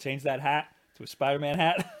Spider-Man. We'll change that hat to a Spider-Man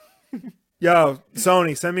hat. Yo,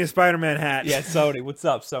 Sony, send me a Spider-Man hat. Yeah, Sony. What's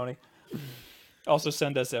up, Sony? Also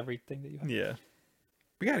send us everything that you have. Yeah.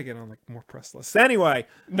 We got to get on more press lists. Anyway.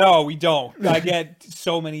 No, we don't. I get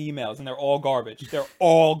so many emails and they're all garbage. They're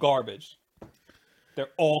all garbage. They're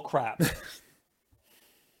all crap.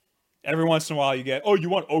 Every once in a while you get, "Oh, you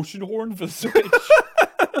want Oceanhorn for the Switch?"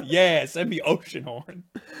 Yeah, send me Oceanhorn.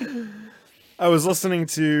 I was listening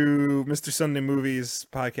to Mr. Sunday Movies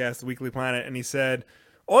podcast, The Weekly Planet, and he said,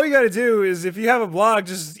 all you got to do is, if you have a blog,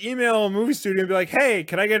 just email a movie studio and be like, "Hey,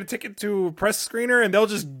 can I get a ticket to a press screener?" And they'll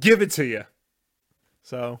just give it to you.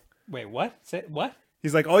 So wait, what? Say what?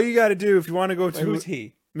 He's like, all you got to do if you want to go to who's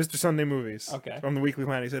he? Mr. Sunday Movies. Okay. From the Weekly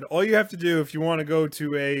Planet. He said, all you have to do if you want to go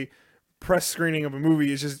to a press screening of a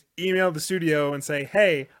movie is just email the studio and say,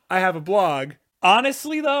 hey, I have a blog.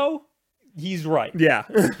 Honestly, though, he's right. Yeah.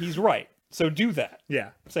 He's right. So do that.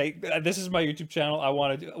 Yeah. Say, this is my YouTube channel. I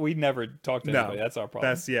want to do... We never talk to anybody. That's our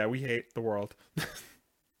problem. We hate the world.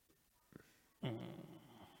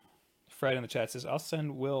 Fred in the chat says, I'll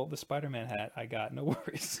send Will the Spider-Man hat I got. No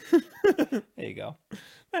worries. There you go.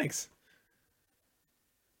 Thanks.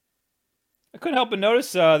 I couldn't help but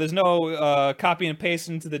notice there's no copy and paste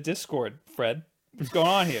into the Discord, Fred. What's going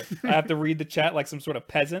on here? I have to read the chat like some sort of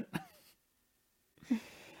peasant.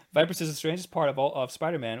 Viper says the strangest part of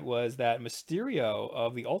Spider-Man was that Mysterio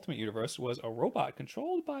of the Ultimate Universe was a robot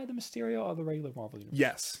controlled by the Mysterio of the regular Marvel Universe.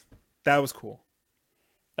 Yes. That was cool.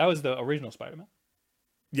 That was the original Spider-Man?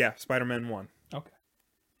 Yeah, Spider-Man 1. Okay.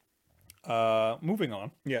 Moving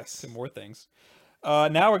on. Yes. To more things.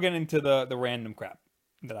 Now we're getting into the random crap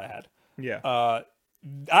that I had. Yeah.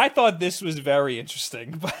 I thought this was very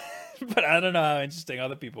interesting, but I don't know how interesting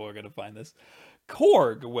other people are going to find this.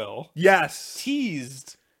 Korg, Will. Yes.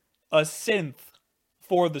 Teased a synth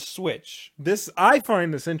for the Switch. I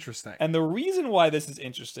find this interesting. And the reason why this is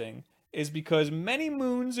interesting is because many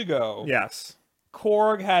moons ago, yes,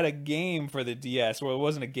 Korg had a game for the DS. Well, it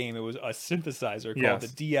wasn't a game, it was a synthesizer called the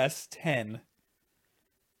DS-10.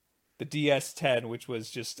 The DS-10, which was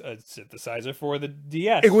just a synthesizer for the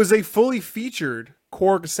DS. It was a fully featured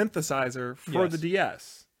Korg synthesizer for the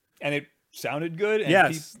DS. And it sounded good,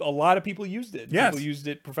 and a lot of people used it. Yes. People used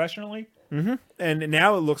it professionally. Mm-hmm. And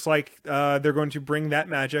now it looks like they're going to bring that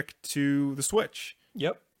magic to the Switch.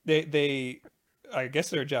 Yep. They I guess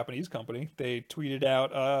they're a Japanese company. They tweeted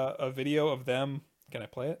out a video of them. Can I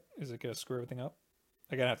play it? Is it going to screw everything up?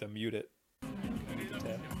 I'm going to have to mute it.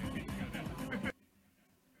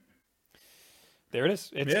 There it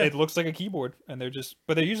is. It looks like a keyboard, and they're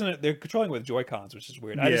using it. They're controlling it with Joy-Cons, which is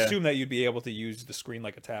weird. I'd assume that you'd be able to use the screen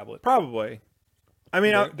like a tablet. Probably. I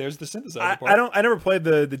mean, there's the synthesizer part. I never played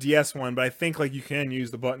the DS one, but I think like you can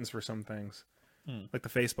use the buttons for some things, like the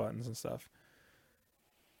face buttons and stuff.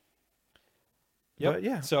 Yep. But,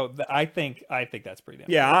 yeah. So I think that's pretty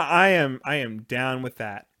damn. Yeah, cool. I am down with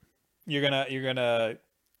that. You're gonna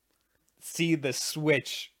see the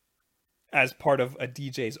Switch as part of a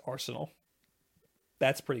DJ's arsenal.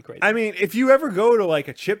 That's pretty crazy. I mean, if you ever go to like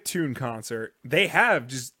a chiptune concert, they have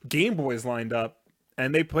just Game Boys lined up,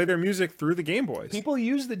 and they play their music through the Game Boys. People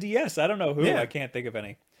use the DS. I don't know who. Yeah. I can't think of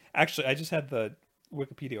any. Actually, I just had the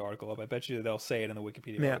Wikipedia article up. I bet you they'll say it in the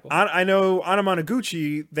Wikipedia article. I know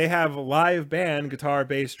Anamanaguchi, they have a live band, guitar,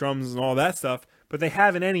 bass, drums, and all that stuff, but they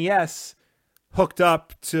have an NES hooked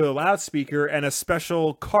up to a loudspeaker and a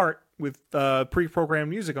special cart with pre-programmed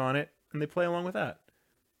music on it, and they play along with that.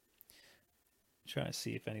 Trying to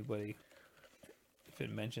see if it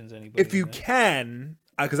mentions anybody. If you can,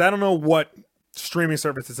 because I don't know what streaming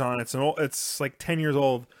service it's on. It's like 10 years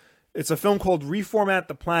old. It's a film called Reformat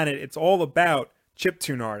the Planet. It's all about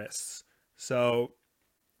chiptune artists. So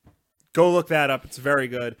go look that up. It's very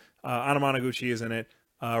good. Anamanaguchi is in it.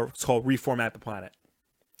 It's called Reformat the Planet.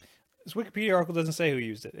 This Wikipedia article doesn't say who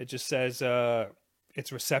used it. It just says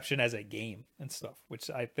its reception as a game and stuff, which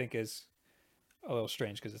I think is a little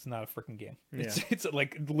strange because it's not a freaking game. Yeah. It's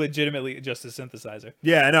like legitimately just a synthesizer.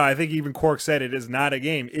 Yeah, no, I think even Quark said it is not a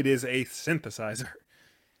game. It is a synthesizer.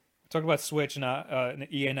 Talk about Switch and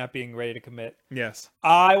EA not being ready to commit. Yes.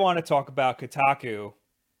 I want to talk about Kotaku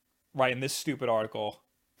writing this stupid article.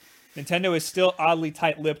 Nintendo is still oddly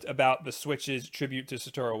tight-lipped about the Switch's tribute to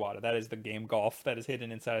Satoru Iwata. That is the game Golf that is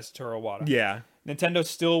hidden inside of Satoru Iwata. Yeah. Nintendo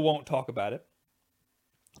still won't talk about it.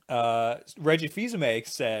 Reggie Fils-Aimé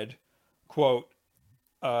said, quote,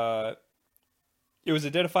 it was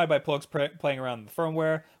identified by plugs playing around the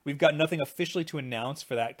firmware. We've got nothing officially to announce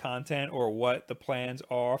for that content or what the plans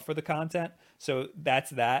are for the content. So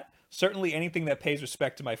that's that. Certainly anything that pays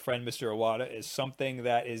respect to my friend Mr. Iwata is something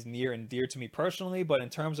that is near and dear to me personally, but in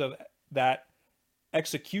terms of that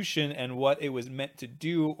execution and what it was meant to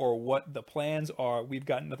do or what the plans are, we've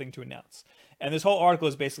got nothing to announce. And this whole article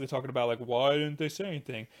is basically talking about, like, why didn't they say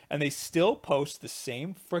anything? And they still post the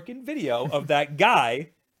same freaking video of that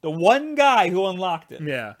guy, the one guy who unlocked it.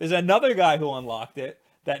 Yeah. There's another guy who unlocked it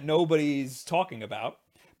that nobody's talking about.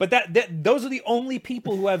 But those are the only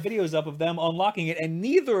people who have videos up of them unlocking it, and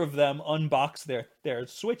neither of them unbox their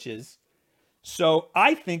Switches. So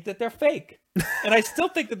I think that they're fake. And I still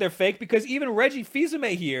think that they're fake because even Reggie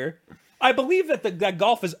Fils-Aimé here, I believe that that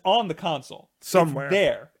Golf is on the console. Somewhere. It's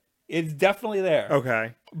there. It's definitely there.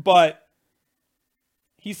 Okay. But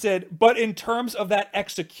he said, but in terms of that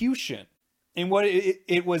execution, in what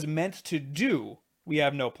it was meant to do, we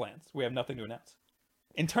have no plans. We have nothing to announce.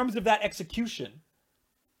 In terms of that execution,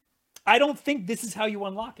 I don't think this is how you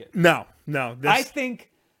unlock it. No. I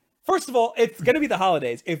think, first of all, it's going to be the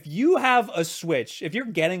holidays. If you have a Switch, if you're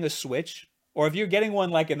getting a Switch, or if you're getting one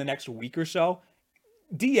like in the next week or so,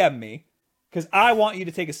 DM me, because I want you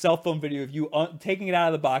to take a cell phone video of you taking it out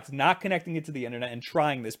of the box, not connecting it to the internet, and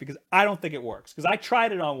trying this, because I don't think it works. Because I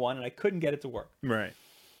tried it on one and I couldn't get it to work. Right.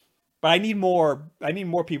 But I need more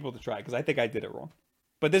people to try, because I think I did it wrong.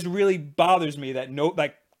 But this really bothers me that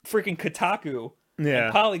freaking Kotaku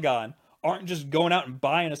and Polygon aren't just going out and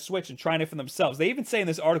buying a Switch and trying it for themselves. They even say in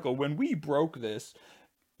this article, when we broke this,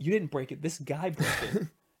 you didn't break it. This guy broke it.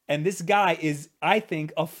 And this guy is, I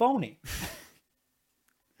think, a phony.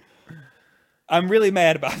 I'm really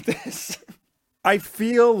mad about this. I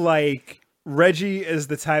feel like Reggie is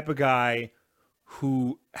the type of guy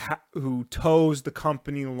who toes the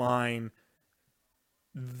company line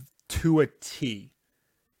to a T.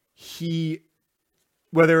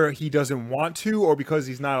 Whether he doesn't want to or because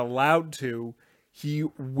he's not allowed to, he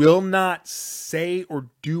will not say or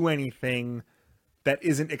do anything that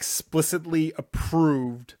isn't explicitly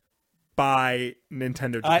approved by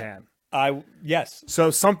Nintendo Japan. Yes.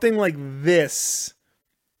 So something like this,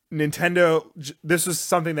 this was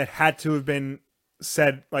something that had to have been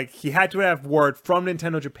said, like he had to have word from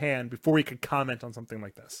Nintendo Japan before he could comment on something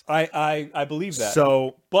like this. I believe that.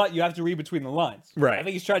 So, but you have to read between the lines. Right. I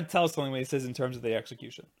think he's trying to tell us something when he says in terms of the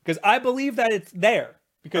execution. Because I believe that it's there.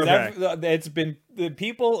 Because it's been the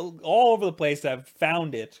people all over the place have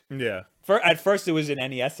found it. Yeah. At first it was an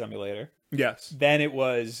NES emulator. Yes. Then it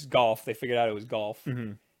was golf. They figured out it was golf.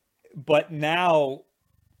 Mm-hmm. But now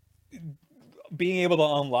being able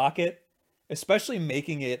to unlock it, especially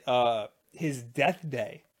making it his death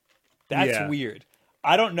day, that's weird.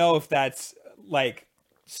 I don't know if that's like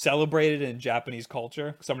celebrated in Japanese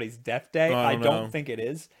culture, somebody's death day. I don't think it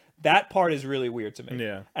is. That part is really weird to me.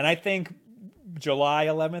 Yeah. And I think July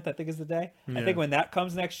 11th, I think is the day. I think when that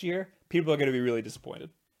comes next year, people are going to be really disappointed.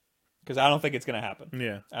 Because I don't think it's going to happen.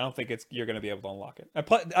 Yeah. I don't think you're going to be able to unlock it.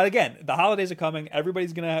 Again, the holidays are coming.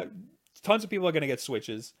 Everybody's going to... Tons of people are going to get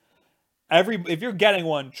Switches. If you're getting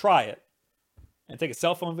one, try it. And take a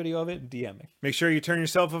cell phone video of it and DM me. Make sure you turn your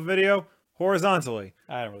cell phone video horizontally.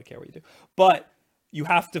 I don't really care what you do. But you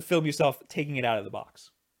have to film yourself taking it out of the box.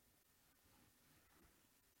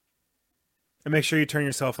 And make sure you turn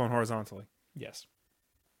your cell phone horizontally. Yes.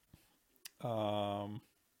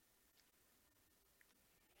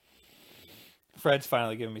 Fred's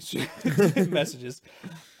finally giving me messages.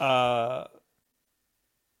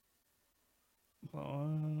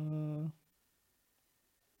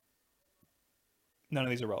 None of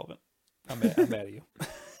these are relevant. I'm mad at you.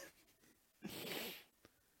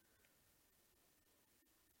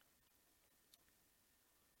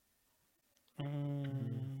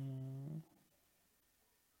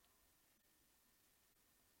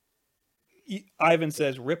 Ivan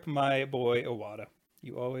says, "Rip my boy Iwata.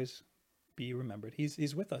 You always be remembered."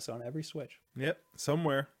 He's with us on every Switch. Yep,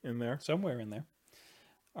 somewhere in there. Somewhere in there.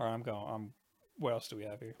 All right, I'm going. What else do we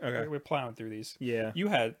have here? Okay, we're plowing through these. Yeah,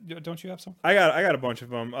 don't you have some? I got a bunch of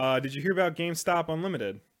them. Did you hear about GameStop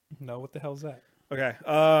Unlimited? No, what the hell's that? Okay,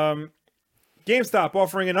 GameStop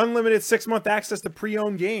offering an unlimited 6-month access to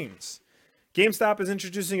pre-owned games. GameStop is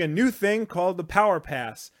introducing a new thing called the Power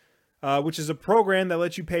Pass, which is a program that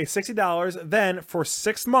lets you pay $60, then for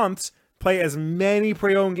 6 months play as many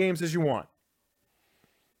pre-owned games as you want.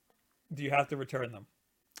 Do you have to return them?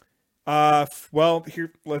 Well,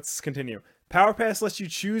 here, let's continue. Power Pass lets you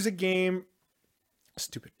choose a game.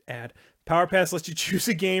 Stupid ad. Power Pass lets you choose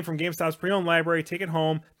a game from GameStop's pre-owned library, take it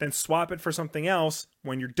home, then swap it for something else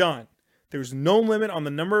when you're done. There's no limit on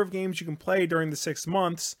the number of games you can play during the 6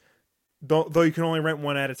 months, though you can only rent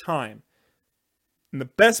one at a time. And the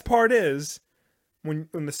best part is, when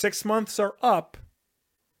the 6 months are up,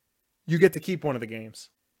 you get to keep one of the games.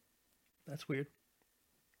 That's weird.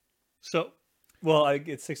 So, well,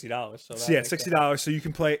 it's $60. So yeah, $60. So you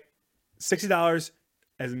can play $60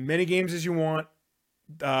 as many games as you want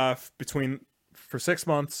for 6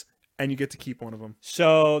 months, and you get to keep one of them.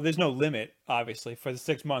 So there's no limit, obviously, for the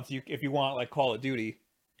 6 months. If you want like Call of Duty,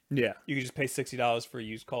 yeah, you can just pay $60 for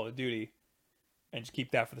used Call of Duty, and just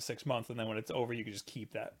keep that for the 6 months, and then when it's over, you can just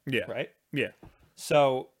keep that. Yeah. Right. Yeah.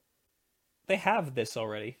 So they have this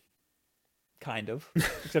already, kind of,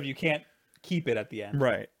 except you can't keep it at the end.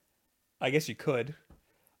 Right. I guess you could.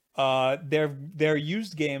 Their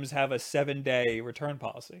used games have a 7-day return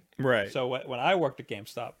policy. Right. So when I worked at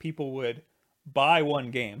GameStop, people would buy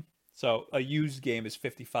one game, So a used game is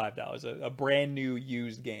 $55. A brand new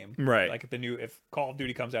used game, right? Like if Call of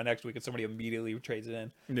Duty comes out next week and somebody immediately trades it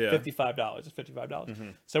in, $55 is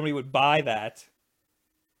 $55. Somebody would buy that,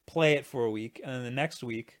 play it for a week, and then the next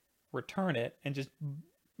week return it and just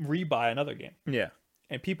rebuy another game. Yeah,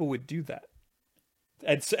 and people would do that.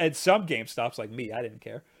 And some GameStops, like me, I didn't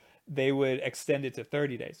care. They would extend it to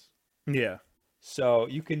 30 days. Yeah. So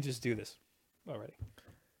you can just do this already.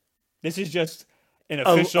 This is just an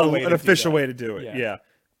official way to do it. Yeah.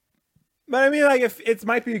 But I mean, like, if it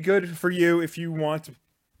might be good for you if you want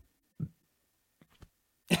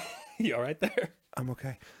to. You all right there? I'm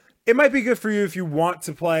okay. It might be good for you if you want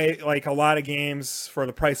to play like a lot of games for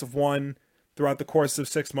the price of one throughout the course of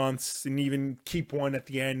 6 months, and even keep one at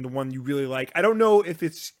the end, the one you really like. I don't know if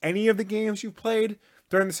it's any of the games you've played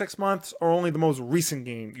during the 6 months or only the most recent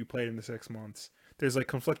game you played in the 6 months. There's like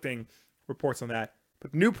conflicting reports on that.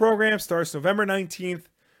 But the new program starts November 19th.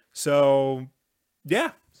 So,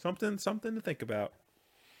 yeah, something to think about.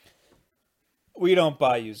 We don't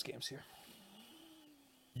buy used games here.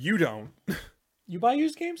 You don't. You buy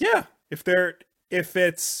used games? Yeah. If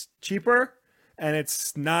it's cheaper and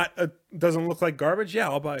it's doesn't look like garbage, yeah,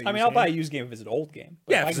 I'll buy a used game. I'll buy a used game if it's an old game.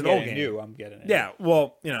 But yeah, if it's an old game. New, I'm getting it. Yeah,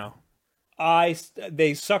 well, you know.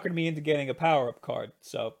 They suckered me into getting a power-up card,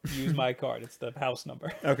 so use my card. It's the house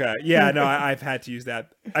number. Okay. Yeah, no, I've had to use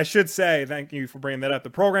that. I should say, thank you for bringing that up. The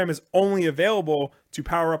program is only available to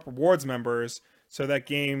Power-Up Rewards members, so that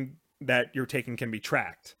game that you're taking can be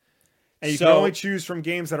tracked. And you can only choose from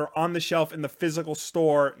games that are on the shelf in the physical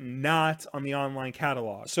store, not on the online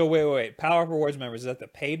catalog. So wait. Power-Up Rewards members, is that the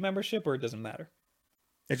paid membership, or it doesn't matter?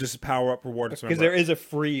 It's just a Power-Up Rewards member. Because there is a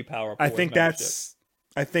free Power-Up Rewards membership.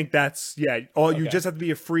 I think that's You just have to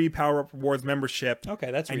be a free Power Up Rewards membership.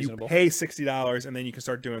 Okay, that's reasonable. And you pay $60, and then you can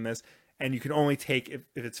start doing this. And you can only take if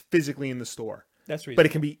it's physically in the store. That's reasonable. But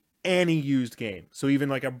it can be any used game, so even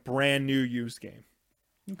like a brand new used game.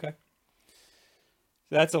 Okay, so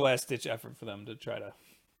that's a last ditch effort for them to try to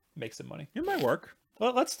make some money. It might work.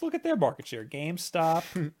 Well, let's look at their market share.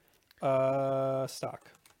 GameStop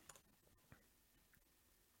stock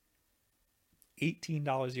 $18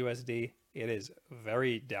 USD. It is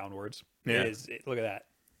very downwards. Yeah. Look at that.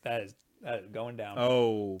 That is going down.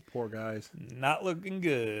 Oh, poor guys. Not looking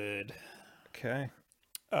good. Okay.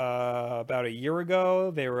 About a year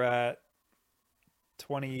ago, they were at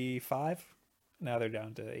 25. Now they're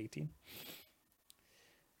down to 18.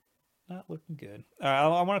 Not looking good. I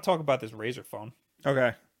want to talk about this Razer phone.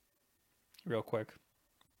 Okay. Real quick.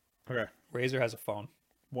 Okay. Razer has a phone.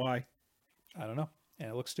 Why? I don't know. And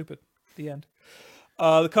it looks stupid. The end.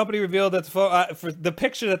 The company revealed that the phone, for the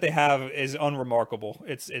picture that they have is unremarkable.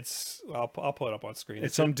 I'll pull it up on screen.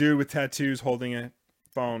 It's some dude with tattoos holding a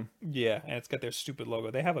phone. Yeah, and it's got their stupid logo.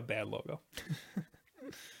 They have a bad logo.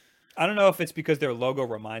 I don't know if it's because their logo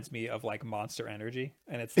reminds me of like Monster Energy,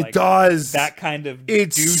 and it's like it does that kind of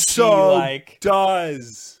does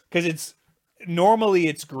because normally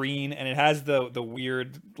it's green and it has the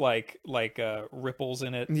weird like ripples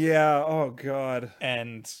in it. Yeah. Oh God.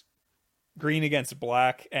 And green against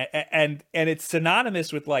black, and it's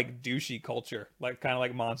synonymous with like douchey culture, like kind of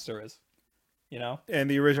like Monster is, you know. And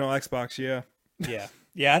the original Xbox, yeah.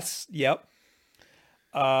 Yes, yep.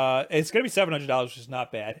 It's gonna be $700, which is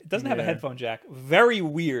not bad. It doesn't have a headphone jack. Very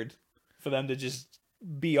weird for them to just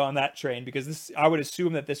be on that train, because I would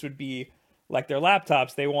assume that this would be like their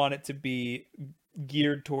laptops. They want it to be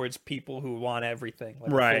geared towards people who want everything, like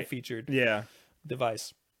a full-featured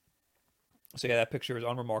device. So yeah, that picture is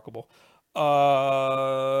unremarkable.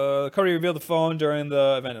 The company revealed the phone during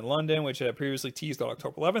the event in London, which had previously teased on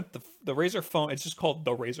October 11th. The Razer phone, it's just called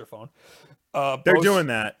the Razer phone. They're doing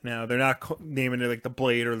that now. They're not naming it like the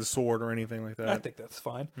Blade or the Sword or anything like that. I think that's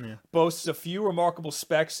fine. Yeah. Boasts a few remarkable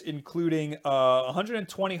specs, including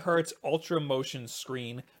 120 hertz ultra motion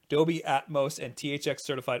screen, Dolby Atmos and THX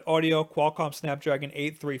certified audio, Qualcomm Snapdragon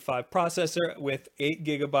 835 processor with 8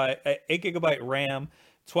 gigabyte RAM,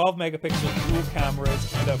 12 megapixel dual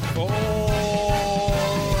cameras, and a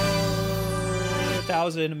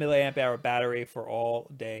 4,000 milliamp hour battery for all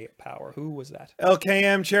day power. Who was that?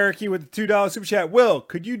 LKM Cherokee with the $2 super chat. Will,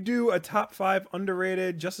 could you do a top 5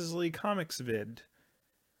 underrated Justice League comics vid?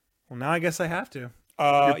 Well, now I guess I have to.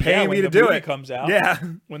 You're paying me to do it. When the movie comes out. Yeah.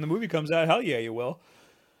 When the movie comes out, hell yeah, you will.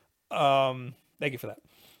 Thank you for that.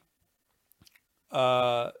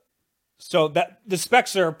 So that the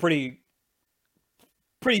specs are pretty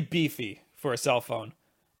beefy for a cell phone.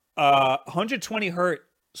 120 hertz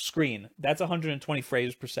screen. That's 120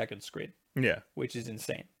 frames per second screen. Yeah. Which is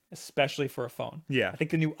insane, especially for a phone. Yeah. I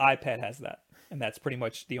think the new iPad has that, and that's pretty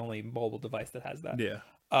much the only mobile device that has that. Yeah.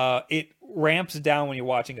 It ramps down when you're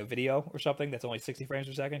watching a video or something that's only 60 frames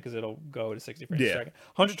per second because it'll go to 60 frames per second.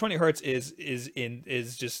 120 hertz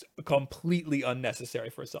is just completely unnecessary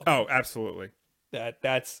for a cell phone. Oh, absolutely.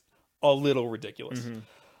 That's a little ridiculous.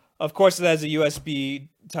 Of course, it has a USB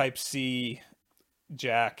Type-C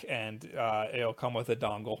jack, and it'll come with a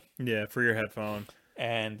dongle. Yeah, for your headphone.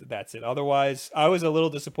 And that's it. Otherwise, I was a little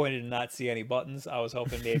disappointed to not see any buttons. I was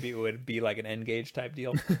hoping maybe it would be like an N-Gage type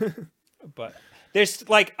deal. But there's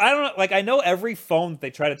like, I don't know, like I know every phone that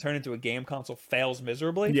they try to turn into a game console fails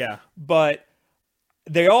miserably. Yeah. But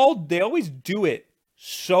they always do it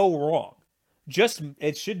so wrong. Just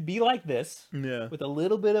it should be like this. Yeah. With a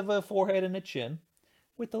little bit of a forehead and a chin.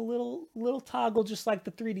 With a little toggle just like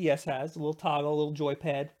the 3DS has, a little toggle, a little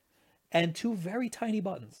joypad, and 2 very tiny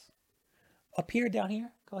buttons. Up here, down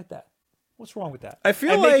here, go like that. What's wrong with that? I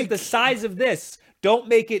feel and like make it the size of this. Don't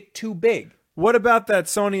make it too big. What about that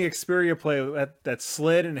Sony Xperia Play that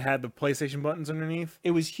slid and had the PlayStation buttons underneath?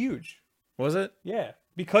 It was huge. Was it? Yeah,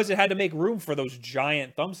 because it had to make room for those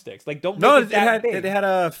giant thumbsticks. Like, don't make it that big. It didn't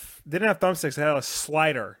have thumbsticks. It had a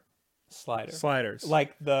slider. Sliders.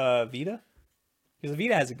 Like the Vita? Because the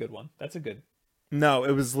Vita has a good one. That's a good. No,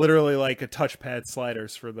 it was literally like a touchpad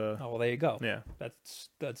sliders for the. Oh, well, there you go. Yeah.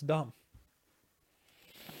 That's dumb.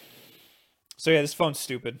 So yeah, this phone's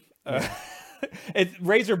stupid.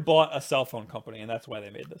 Razer bought a cell phone company, and that's why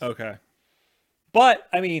they made this. Okay. But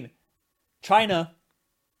I mean, China,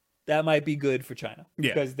 that might be good for China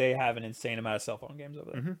because they have an insane amount of cell phone games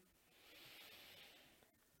over there.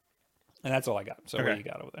 And that's all I got. So what do you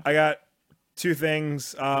got over there? I got 2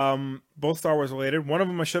 things, both Star Wars related. One of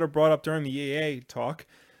them I should have brought up during the EA talk.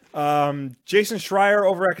 Jason Schreier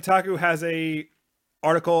over at Kotaku has a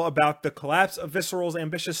article about the collapse of Visceral's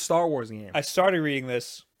ambitious Star Wars game. I started reading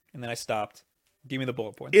this and then I stopped. Give me the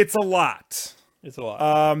bullet point. It's a lot. It's a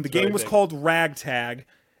lot. The game was called Ragtag,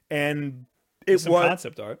 and it was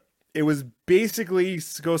concept art. It was basically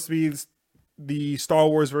supposed to be the Star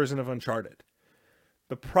Wars version of Uncharted.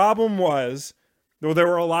 The problem was, though there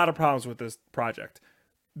were a lot of problems with this project.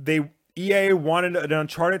 EA wanted an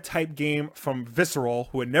Uncharted type game from Visceral,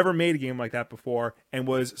 who had never made a game like that before, and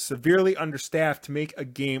was severely understaffed to make a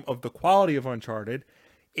game of the quality of Uncharted.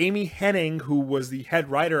 Amy Hennig, who was the head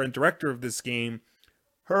writer and director of this game,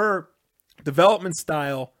 her development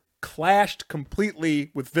style clashed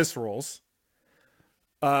completely with Visceral's.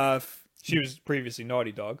 She was previously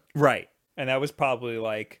Naughty Dog. Right. And that was probably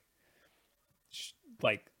like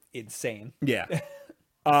insane. Yeah.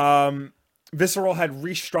 Visceral had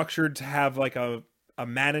restructured to have like a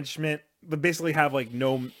management, but basically have like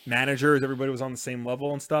no managers. Everybody was on the same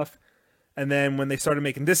level and stuff. And then when they started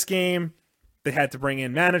making this game, they had to bring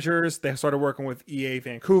in managers. They started working with EA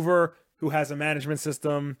Vancouver, who has a management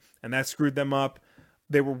system, and that screwed them up.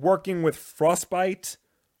 They were working with Frostbite,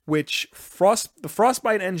 which the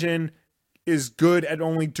Frostbite engine is good at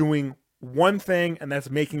only doing one thing, and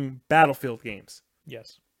that's making Battlefield games.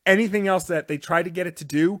 Yes. Anything else that they try to get it to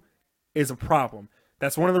do is a problem.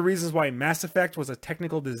 That's one of the reasons why Mass Effect was a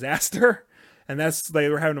technical disaster, and they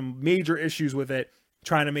were having major issues with it,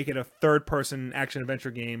 trying to make it a third-person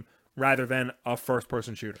action-adventure game rather than a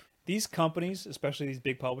first-person shooter. These companies, especially these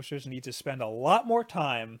big publishers, need to spend a lot more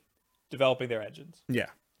time developing their engines. Yeah.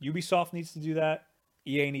 Ubisoft needs to do that.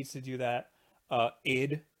 EA needs to do that.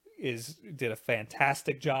 id did a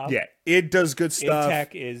fantastic job. Yeah, it does good stuff. id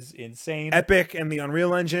Tech is insane. Epic and the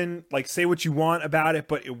Unreal Engine, like, say what you want about it,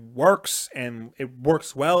 but it works, and it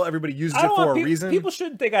works well. Everybody uses it for a reason. People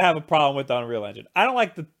shouldn't think I have a problem with the Unreal Engine. I don't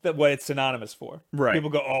like what it's synonymous for. Right.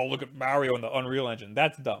 People go, oh, look at Mario and the Unreal Engine.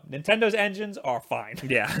 That's dumb. Nintendo's engines are fine.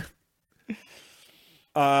 Yeah.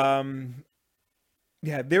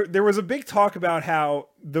 Yeah, there was a big talk about how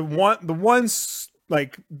the one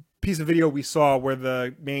like piece of video we saw where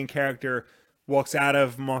the main character walks out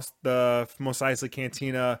of Mos Eisley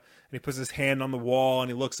Cantina and he puts his hand on the wall and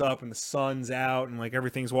he looks up and the sun's out and like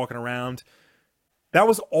everything's walking around. That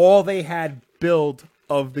was all they had build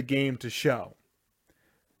of the game to show.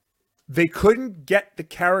 They couldn't get the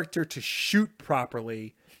character to shoot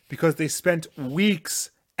properly because they spent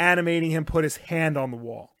weeks animating him put his hand on the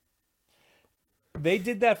wall. They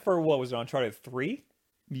did that for, what was it, Uncharted 3?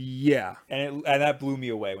 Yeah. And that blew me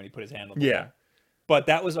away when he put his hand on the wall. But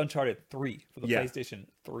that was Uncharted 3 for the PlayStation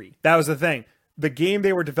 3. That was the thing. The game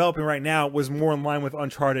they were developing right now was more in line with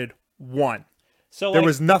Uncharted 1. So there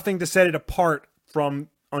was nothing to set it apart from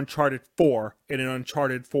Uncharted 4 in an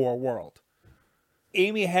Uncharted 4 world.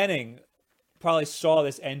 Amy Hennig probably saw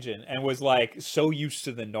this engine and was like so used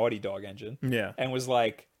to the Naughty Dog engine. Yeah. And was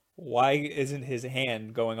like, why isn't his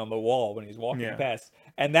hand going on the wall when he's walking past?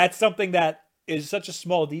 And that's something that is such a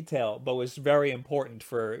small detail, but was very important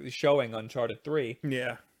for showing Uncharted 3.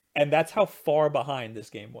 Yeah. And that's how far behind this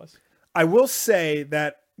game was. I will say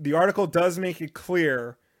that the article does make it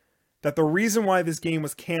clear that the reason why this game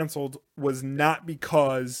was canceled was not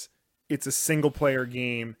because it's a single player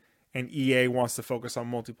game and EA wants to focus on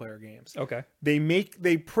multiplayer games. Okay.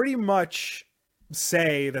 They pretty much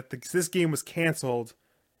say that this game was canceled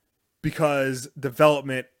because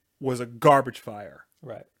development was a garbage fire.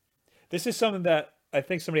 Right. This is something that I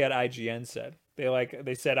think somebody at IGN said.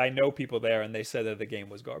 They said, I know people there, and they said that the game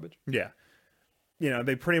was garbage. Yeah. They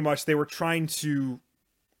were trying to,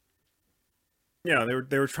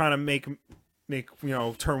 they were trying to make,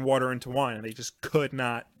 turn water into wine, and they just could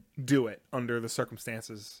not do it under the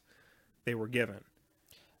circumstances they were given.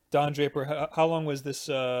 Don Draper, how long was this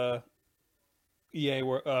how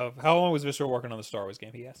long was Visceral working on the Star Wars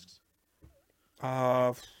game, he asks?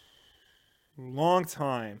 Long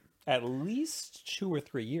time. At least 2 or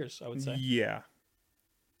 3 years, I would say. Yeah.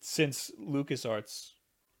 Since LucasArts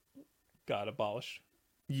got abolished.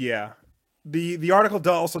 Yeah. The article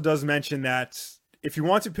also does mention that if you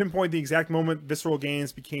want to pinpoint the exact moment Visceral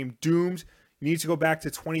Games became doomed, you need to go back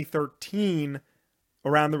to 2013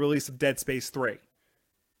 around the release of Dead Space 3.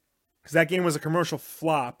 Because that game was a commercial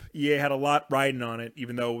flop. EA had a lot riding on it,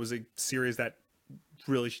 even though it was a series that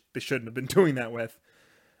really they shouldn't have been doing that with.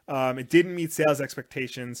 It didn't meet sales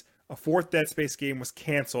expectations. A fourth Dead Space game was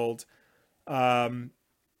canceled.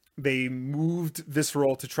 They moved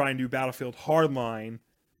Visceral to try and do Battlefield Hardline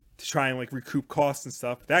to try and recoup costs and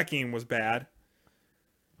stuff. That game was bad.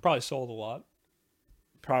 Probably sold a lot.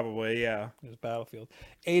 Probably, yeah. It was Battlefield.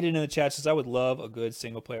 Aiden in the chat says, I would love a good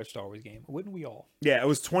single-player Star Wars game. Wouldn't we all? Yeah, it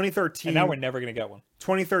was 2013. And now we're never going to get one.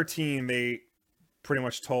 2013, they pretty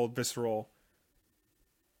much told Visceral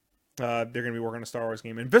they're going to be working on a Star Wars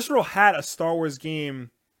game. And Visceral had a Star Wars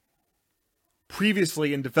game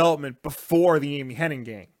previously in development before the Amy Hennig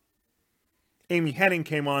game. Amy Hennig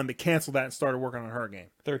came on, they canceled that and started working on her game.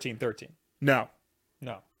 1313. No.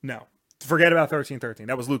 No. Forget about 1313.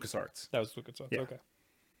 That was LucasArts. That was LucasArts. Yeah. Okay.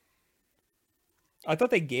 I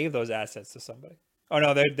thought they gave those assets to somebody. Oh,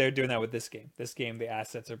 no, they're doing that with this game. This game, the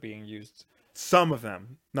assets are being used. Some of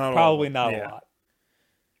them. Not probably all. not a lot.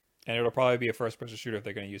 And it'll probably be a first-person shooter if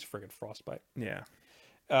they're going to use friggin' Frostbite. Yeah.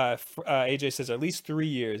 AJ says at least 3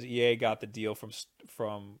 years EA got the deal for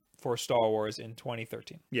Star Wars in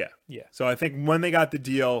 2013. Yeah. Yeah. So I think when they got the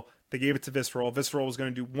deal, they gave it to Visceral. Visceral was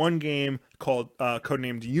going to do one game called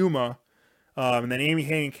codenamed Yuma, and then Amy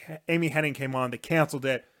Hennig came on. They canceled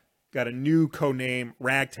it. Got a new codename,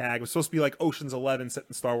 Ragtag. It was supposed to be like Ocean's 11 set in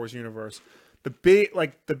the Star Wars universe. The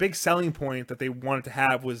big selling point that they wanted to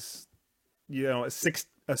have was, a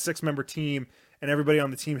six-member team, and everybody on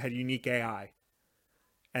the team had unique AI.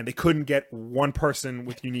 And they couldn't get one person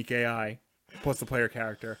with unique AI plus the player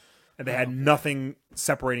character. And they had nothing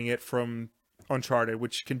separating it from Uncharted,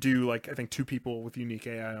 which can do, I think 2 people with unique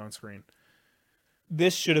AI on screen.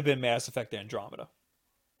 This should have been Mass Effect Andromeda.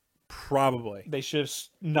 Probably. They should have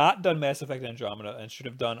not done Mass Effect Andromeda and should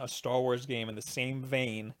have done a Star Wars game in the same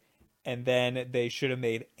vein. And then they should have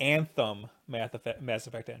made Anthem Mass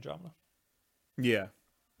Effect Andromeda. Yeah.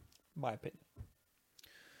 My opinion.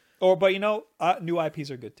 But new IPs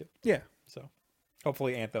are good too. Yeah. So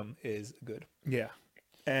hopefully Anthem is good. Yeah.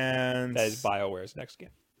 And that is BioWare's next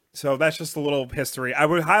game. So that's just a little history. I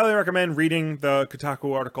would highly recommend reading the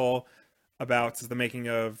Kotaku article about the making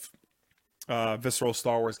of Visceral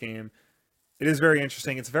Star Wars game. It is very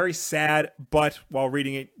interesting. It's very sad, but while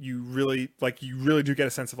reading it, you really do get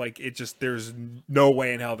a sense of there's no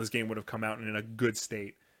way in hell this game would have come out in a good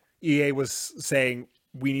state. EA was saying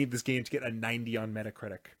we need this game to get a 90 on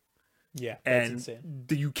Metacritic. Yeah, that's and insane.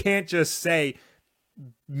 You can't just say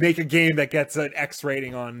make a game that gets an X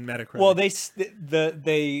rating on Metacritic. Well,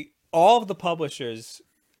 they all of the publishers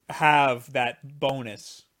have that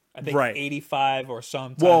bonus. I think 85 or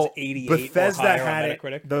sometimes 88 Bethesda or higher had on it.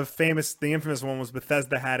 Metacritic. The infamous one was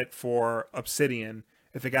Bethesda had it for Obsidian.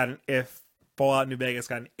 If Fallout New Vegas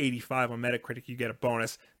got an 85 on Metacritic, you get a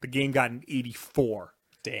bonus. The game got an 84.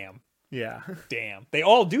 Damn. Yeah. Damn. They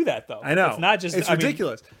all do that though. I know. It's not just. It's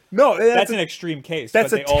ridiculous. No, that's an extreme case.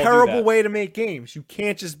 That's a terrible way to make games. You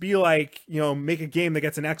can't just be make a game that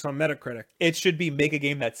gets an X on Metacritic. It should be make a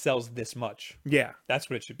game that sells this much. Yeah. That's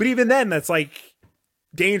what it should be. But even then, that's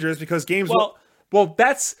dangerous because games.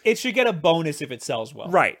 It should get a bonus if it sells well.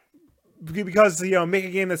 Right. Because make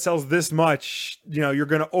a game that sells this much, you're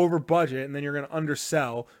going to over budget and then you're going to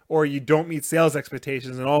undersell, or you don't meet sales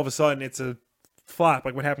expectations and all of a sudden it's a flop,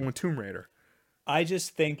 like what happened with Tomb Raider. I just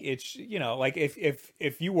think it's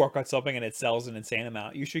if you work on something and it sells an insane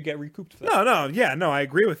amount, you should get recouped for that. No, I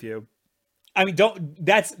agree with you. I mean, don't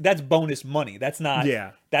that's bonus money. That's not.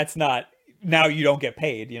 Yeah. That's not. Now you don't get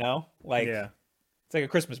paid. Like Yeah. it's like a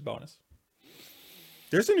Christmas bonus.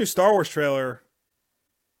 There's a new Star Wars trailer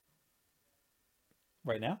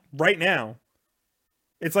Right now. right now.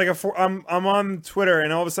 It's like I'm on Twitter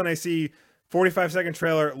and all of a sudden I see 45-second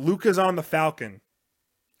trailer. Luke is on the Falcon.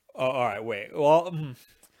 Oh, all right. Wait. Well,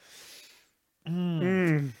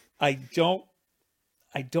 I don't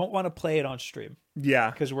want to play it on stream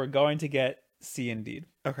Yeah. because we're going to get C Indeed.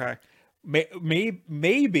 Okay.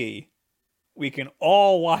 Maybe we can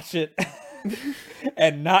all watch it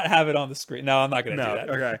and not have it on the screen. No, I'm not going to do that.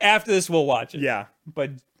 Okay. After this, we'll watch it. Yeah.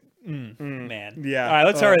 But man. Yeah. All right.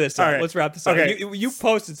 Let's hurry this up. all right. Let's wrap this up. Okay. You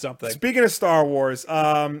posted something. Speaking of Star Wars,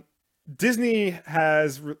 Disney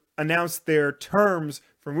has announced their terms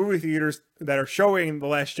for movie theaters that are showing The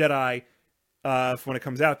Last Jedi when it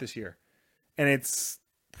comes out this year. And it's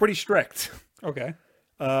pretty strict. Okay.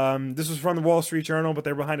 This was from the Wall Street Journal, but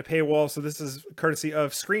they're behind a paywall, so this is courtesy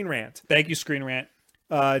of Screen Rant. Thank you, Screen Rant.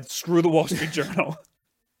 Screw the Wall Street Journal.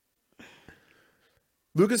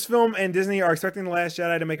 Lucasfilm and Disney are expecting The Last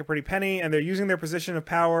Jedi to make a pretty penny, and they're using their position of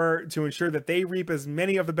power to ensure that they reap as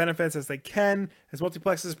many of the benefits as they can as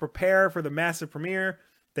multiplexes prepare for the massive premiere.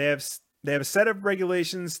 They have a set of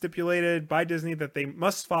regulations stipulated by Disney that they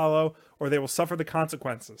must follow, or they will suffer the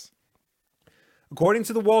consequences. According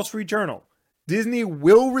to the Wall Street Journal, Disney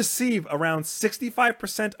will receive around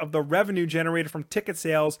 65% of the revenue generated from ticket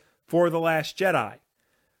sales for The Last Jedi.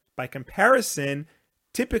 By comparison,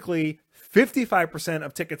 typically 55%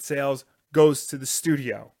 of ticket sales goes to the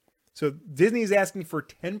studio. So Disney is asking for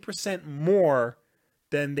 10% more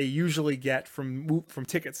than they usually get from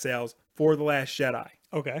ticket sales for The Last Jedi.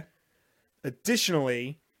 Okay.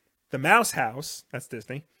 Additionally, the Mouse House, that's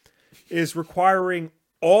Disney, is requiring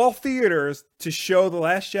all theaters to show The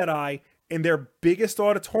Last Jedi in their biggest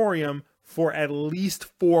auditorium for at least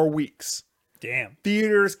 4 weeks. Damn.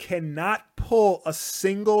 Theaters cannot pull a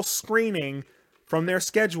single screening from their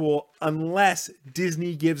schedule unless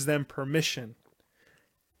Disney gives them permission.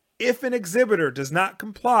 If an exhibitor does not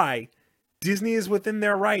comply, Disney is within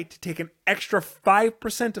their right to take an extra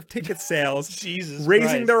 5% of ticket sales, Jesus raising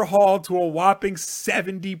Christ. their haul to a whopping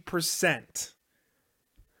 70%.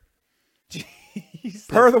 Jesus.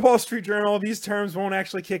 Per the Wall Street Journal, these terms won't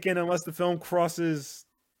actually kick in unless the film crosses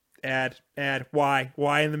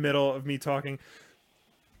why in the middle of me talking.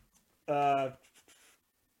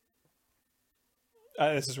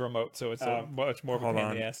 This is remote, so it's much more of a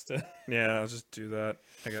pain in the ass to... Yeah, I'll just do that.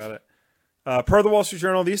 I got it. Per the Wall Street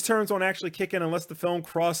Journal, these terms won't actually kick in unless the film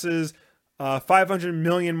crosses 500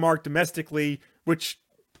 million mark domestically, which,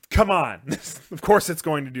 come on. Of course it's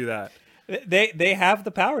going to do that. They have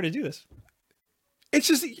the power to do this.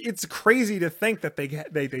 It's crazy to think that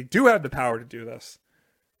they do have the power to do this.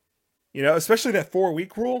 You know, especially that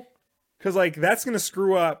 4-week rule, because like that's going to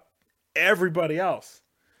screw up everybody else.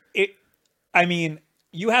 I mean,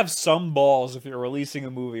 you have some balls if you're releasing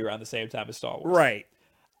a movie around the same time as Star Wars, Right?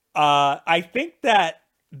 I think that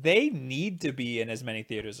they need to be in as many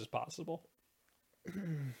theaters as possible.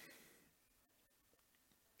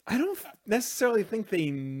 I don't necessarily think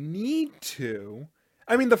they need to.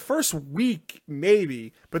 I mean, the first week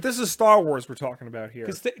maybe, but this is Star Wars we're talking about here.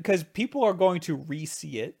 Because people are going to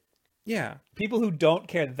re-see it. Yeah. People who don't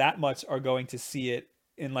care that much are going to see it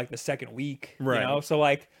in like the second week. Right. You know? So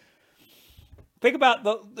like, think about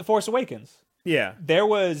the Force Awakens. Yeah. That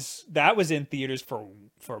was in theaters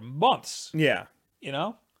for months. Yeah. You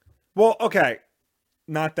know? Well, okay.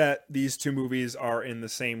 Not that these two movies are in the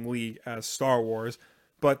same league as Star Wars,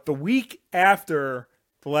 but the week after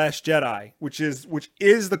The Last Jedi, which is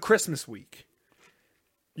the Christmas week,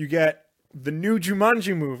 you get the new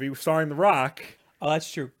Jumanji movie starring The Rock. Oh,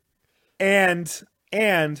 that's true. And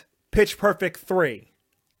Pitch Perfect 3.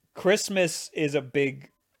 Christmas is a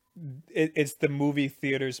big... It's the movie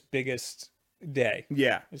theater's biggest day.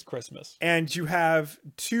 Yeah. It's Christmas. And you have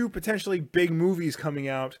two potentially big movies coming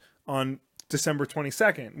out on December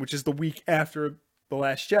 22nd, which is the week after The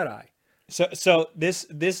Last Jedi. So this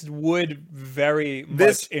would very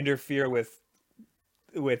much interfere with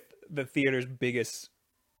the theater's biggest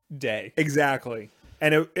day. Exactly.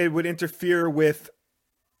 And it would interfere with,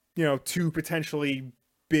 you know, two potentially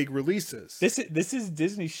big releases. This is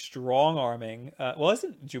Disney strong arming. Well,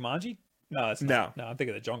 isn't Jumanji? No, it's not. No, I'm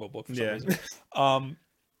thinking of the Jungle Book for some reason.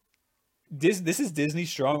 This is Disney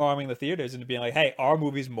strong arming the theaters into being like, hey, our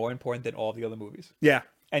movie's more important than all the other movies. Yeah.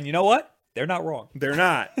 And you know what? They're not wrong. They're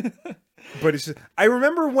not. But it's just, I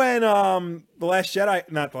remember when The Last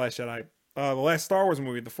Star Wars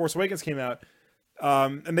movie, The Force Awakens came out,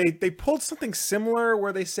 And they pulled something similar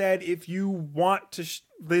where they said if you want to,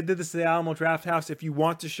 they did this at the Alamo Drafthouse. If you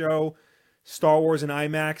want to show Star Wars in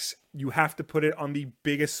IMAX, you have to put it on the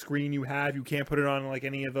biggest screen you have. You can't put it on like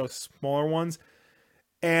any of those smaller ones.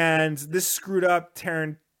 And this screwed up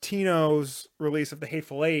Tarantino's release of The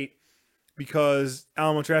Hateful Eight because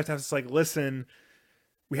Alamo Drafthouse is like, listen,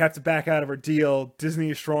 we have to back out of our deal.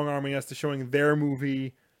 Disney is strong-arming us to showing their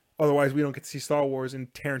movie. Otherwise, we don't get to see Star Wars.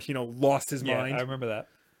 And Tarantino lost his mind. I remember that.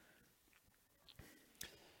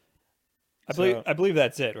 I believe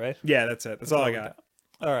that's it, right? Yeah, that's it. That's all I got.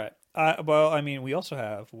 All right. Well, I mean, we also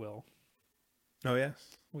have Will. Oh, yes.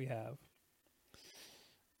 We have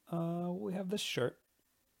this shirt.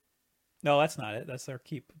 No, that's not it. That's their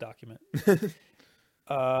keep document. There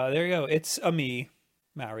you go. It's a me,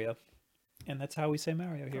 Mario. And that's how we say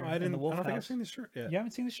Mario here in the Wolf House. I don't think I've seen this shirt yet. You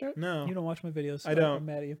haven't seen the shirt? No. You don't watch my videos. I don't. I'm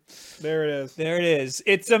mad at you. There it is. There it is.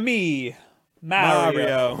 It's a me,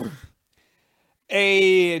 Mario.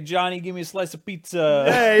 Hey, Johnny, give me a slice of pizza.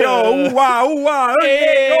 Hey, oh, wow.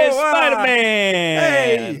 Hey, oh, wow. Spider-Man.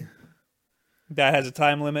 Hey. That has a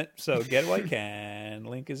time limit, so get what you can.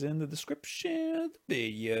 Link is in the description of the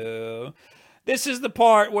video. This is the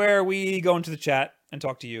part where we go into the chat and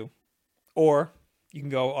talk to you. Or you can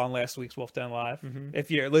go on last week's Wolf Den Live. Mm-hmm.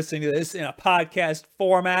 If you're listening to this in a podcast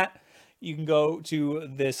format, you can go to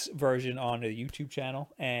this version on the YouTube channel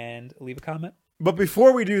and leave a comment. But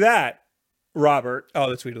before we do that, Robert. Oh,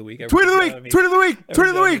 the tweet of the week. Tweet of the week. Tweet of the week. Tweet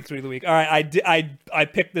of the week. Tweet of the week. All right, I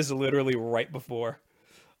picked this literally right before.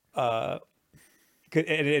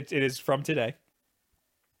 It is from today.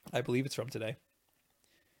 I believe it's from today.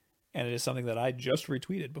 And it is something that I just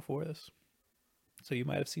retweeted before this. So you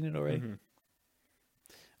might have seen it already. Mm-hmm.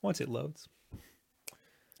 Once it loads.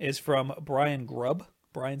 It is from Brian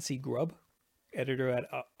C. Grubb, editor at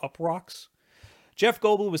Uprocks. Jeff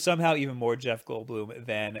Goldblum is somehow even more Jeff Goldblum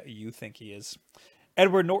than you think he is.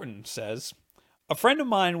 Edward Norton says, a friend of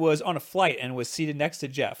mine was on a flight and was seated next to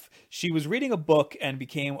Jeff. She was reading a book and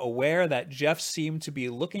became aware that Jeff seemed to be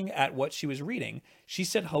looking at what she was reading. She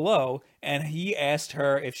said hello, and he asked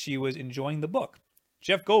her if she was enjoying the book.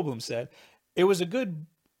 Jeff Goldblum said, it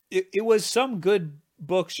was some good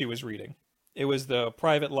book she was reading. It was The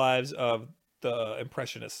Private Lives of the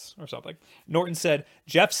Impressionists or something. Norton said,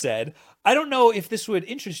 Jeff said, I don't know if this would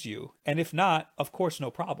interest you, and if not, of course,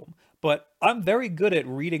 no problem. But I'm very good at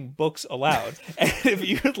reading books aloud, and if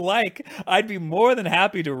you'd like, I'd be more than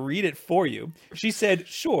happy to read it for you. She said,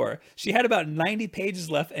 sure. She had about 90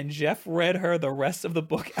 pages left, and Jeff read her the rest of the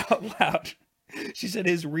book out loud. She said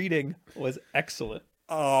his reading was excellent.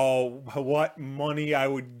 Oh, what money I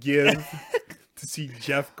would give to see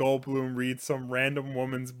Jeff Goldblum read some random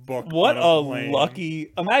woman's book. What a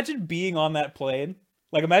lucky... Imagine being on that plane.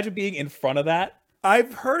 Like, imagine being in front of that.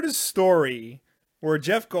 I've heard a story where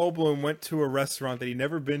Jeff Goldblum went to a restaurant that he'd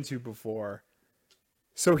never been to before.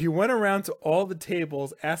 So he went around to all the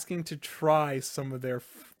tables asking to try some of their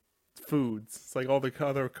foods. It's like all the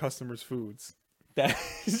other customers' foods. That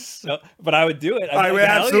is so... But I would do it. I would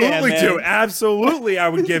absolutely do it. Absolutely, I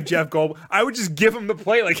would give Jeff Goldblum... I would just give him the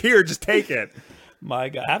plate. Like, here, just take it. My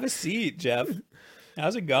God. Have a seat, Jeff.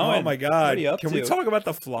 How's it going? Oh, my God. What are you up to? We talk about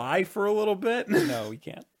The Fly for a little bit? No, we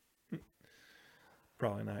can't.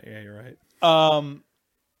 Probably not. Yeah, you're right.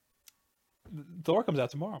 Thor comes out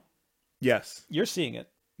tomorrow. Yes. You're seeing it.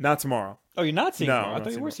 Not tomorrow. Oh, you're not seeing it tomorrow? I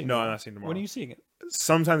thought you were seeing it. No, I'm not seeing it tomorrow. When are you seeing it?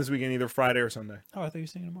 Sometime this weekend, either Friday or Sunday. Oh, I thought you were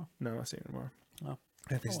seeing it tomorrow. No, I'm not seeing it tomorrow. Oh.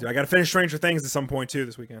 I have things to do. I got to finish Stranger Things at some point, too,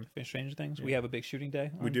 this weekend. Finish Stranger Things? Yeah. We have a big shooting day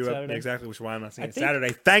on We do Saturday. Exactly, which is why I'm not seeing it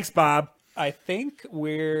Saturday. Thanks, Bob. I think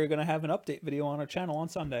we're going to have an update video on our channel on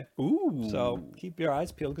Sunday. Ooh. So keep your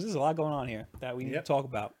eyes peeled because there's a lot going on here that we need to talk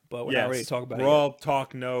about, but we're not ready to talk about it. Raw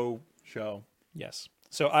talk, no show. Yes.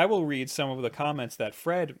 So I will read some of the comments that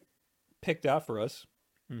Fred picked out for us.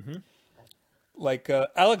 Mm-hmm. Like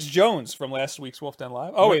Alex Jones from last week's Wolf Den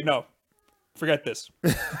Live. Oh, wait, no. Forget this.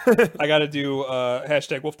 I got to do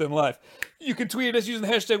hashtag Wolf Den Live. You can tweet us using the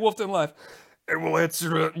hashtag Wolf Den Live. And we'll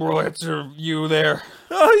answer you there.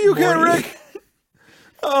 Oh, you can, Rick.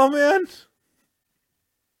 Oh, man.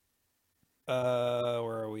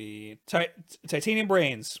 Where are we? Titanium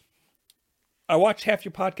Brains. I watched half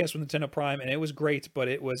your podcast with Nintendo Prime, and it was great, but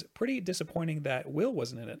it was pretty disappointing that Will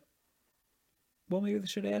wasn't in it. Well, maybe they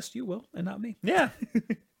should have asked you, Will, and not me. Yeah.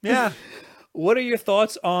 Yeah. What are your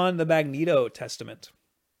thoughts on the Magneto Testament?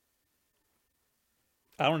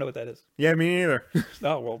 I don't know what that is. Yeah, me neither.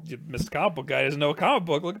 Oh, well, Mr. Comic Book Guy doesn't know a comic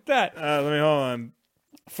book. Look at that. Let me hold on.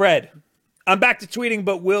 Fred, I'm back to tweeting,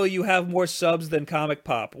 but Will, you have more subs than Comic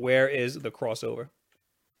Pop. Where is the crossover?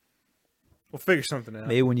 We'll figure something out.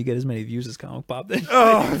 Maybe when you get as many views as Comic Pop, then.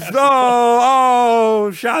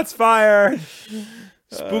 Shots fired.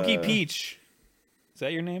 Spooky Peach. Is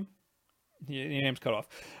that your name? Your name's cut off.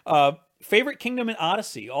 Favorite Kingdom in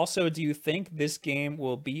Odyssey. Also, do you think this game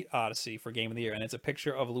will beat Odyssey for Game of the Year? And it's a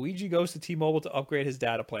picture of Luigi goes to T-Mobile to upgrade his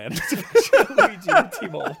data plan. It's a picture of Luigi to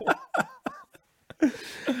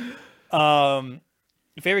T-Mobile.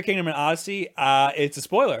 Favorite Kingdom in Odyssey. It's a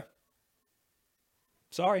spoiler.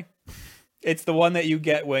 Sorry. It's the one that you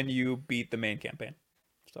get when you beat the main campaign.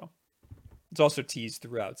 So it's also teased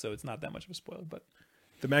throughout, so it's not that much of a spoiler. But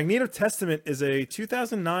The Magneto Testament is a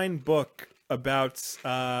 2009 book about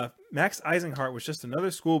Max Eisenhardt was just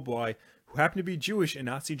another schoolboy who happened to be Jewish in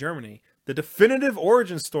Nazi Germany. The definitive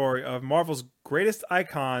origin story of Marvel's greatest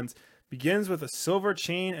icons begins with a silver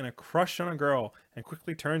chain and a crush on a girl, and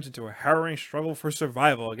quickly turns into a harrowing struggle for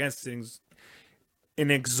survival against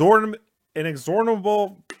inexorable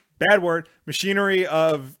machinery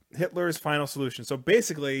of Hitler's final solution. So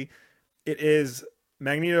basically, it is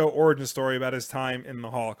Magneto origin story about his time in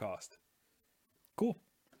the Holocaust. cool.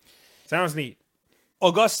 Sounds neat.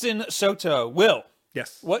 Augustin Soto. Will.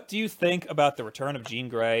 Yes. What do you think about the return of Jean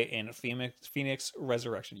Grey in Phoenix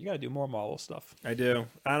Resurrection? You got to do more Marvel stuff. I do.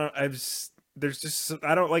 It's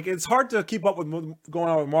hard to keep up with going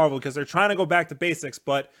on with Marvel because they're trying to go back to basics,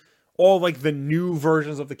 but all like the new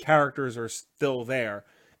versions of the characters are still there.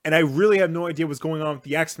 And I really have no idea what's going on with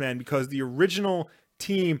the X-Men because the original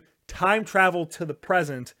team time traveled to the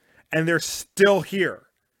present and they're still here.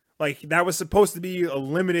 Like, that was supposed to be a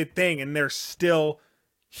limited thing, and they're still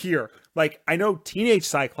here. Like, I know Teenage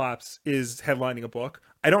Cyclops is headlining a book.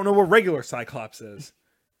 I don't know what regular Cyclops is.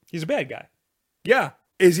 He's a bad guy. Yeah.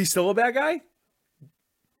 Is he still a bad guy?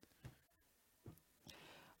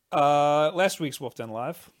 Last week's Wolf Den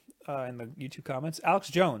Live, in the YouTube comments, Alex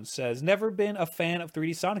Jones says, never been a fan of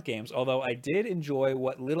 3D Sonic games, although I did enjoy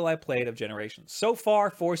what little I played of Generations. So far,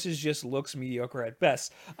 Forces just looks mediocre at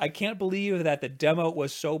best. I can't believe that the demo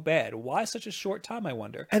was so bad. Why such a short time, I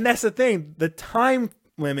wonder? And that's the thing. The time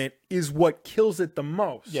limit is what kills it the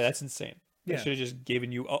most. Yeah, that's insane. They Yeah. should have just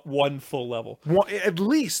given you one full level. At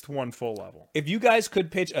least one full level. If you guys could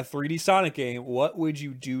pitch a 3D Sonic game, what would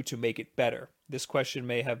you do to make it better? This question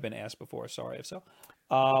may have been asked before. Sorry if so.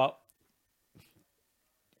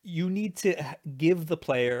 You need to give the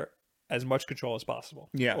player as much control as possible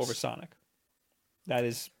over Sonic. That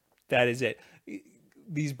is it.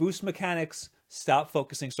 These boost mechanics, stop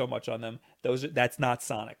focusing so much on them. That's not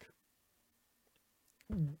Sonic.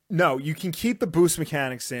 No, you can keep the boost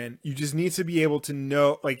mechanics in. You just need to be able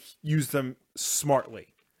to use them smartly.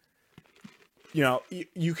 You know,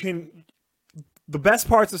 you can. The best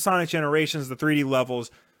parts of Sonic Generations, the 3D levels,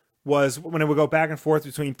 was when it would go back and forth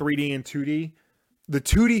between 3D and 2D. The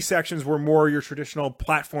 2D sections were more your traditional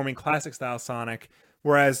platforming classic style Sonic,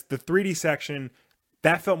 whereas the 3D section,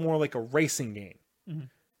 that felt more like a racing game. Mm-hmm.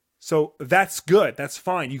 So that's good. That's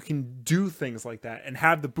fine. You can do things like that and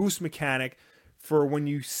have the boost mechanic for when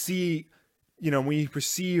you see, when you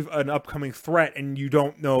perceive an upcoming threat and you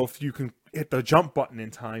don't know if you can hit the jump button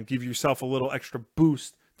in time, give yourself a little extra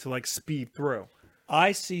boost to speed through.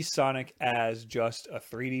 I see Sonic as just a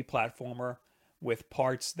 3D platformer with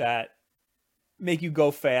parts that make you go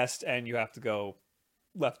fast and you have to go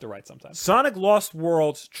left to right sometimes. Sonic Lost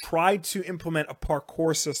Worlds tried to implement a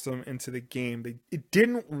parkour system into the game. It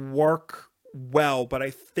didn't work well, but I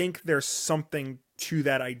think there's something to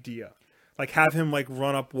that idea. Like, have him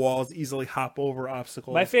run up walls, easily hop over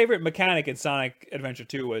obstacles. My favorite mechanic in Sonic Adventure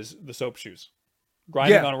 2 was the soap shoes.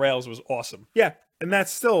 Grinding on rails was awesome. Yeah, and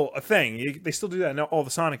that's still a thing. They still do that in all the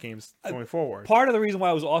Sonic games going forward. Part of the reason why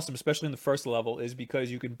it was awesome, especially in the first level, is because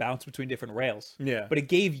you can bounce between different rails. Yeah. But it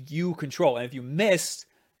gave you control. And if you missed,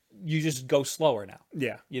 you just go slower now.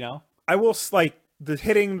 Yeah. I will,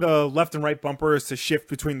 hitting the left and right bumpers to shift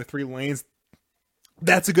between the 3 lanes,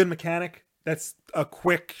 that's a good mechanic. That's a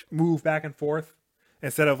quick move back and forth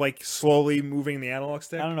instead of slowly moving the analog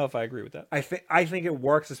stick. I don't know if I agree with that. I think it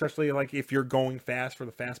works, especially if you're going fast for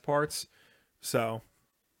the fast parts. So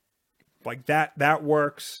that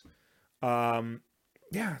works.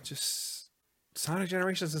 Just Sonic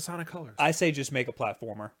Generations and Sonic Colors. I say just make a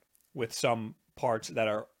platformer with some parts that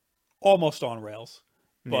are almost on rails,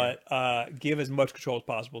 but give as much control as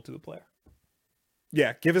possible to the player.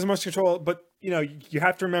 Yeah, give as much control, but you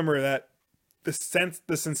have to remember that the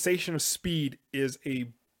sensation of speed is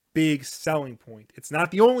a big selling point. It's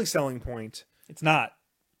not the only selling point. It's not.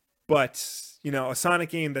 But, a Sonic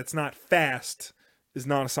game that's not fast is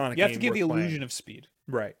not a Sonic game. You have to give the illusion of speed.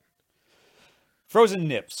 Right. Frozen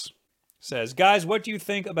Nips. says, guys, what do you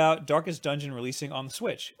think about Darkest Dungeon releasing on the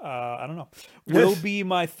Switch? I don't know. Will be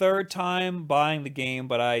my third time buying the game,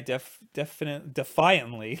 but I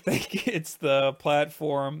defiantly think it's the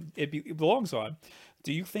platform it belongs on.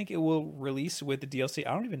 Do you think it will release with the DLC?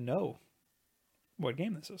 I don't even know what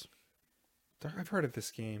game this is. I've heard of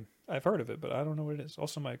this game. I've heard of it, but I don't know what it is.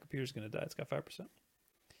 Also, my computer's going to die. It's got 5%.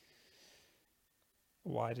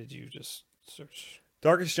 Why did you just search?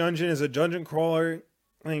 Darkest Dungeon is a dungeon crawler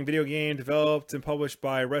playing video game developed and published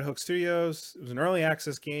by Red Hook Studios. It was an early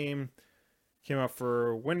access game. Came out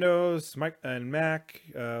for Windows, and Mac.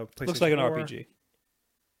 PlayStation Looks like an 4. RPG.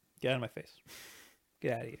 Get out of my face.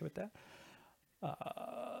 Get out of here with that.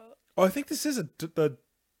 I think this is the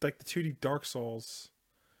 2D Dark Souls.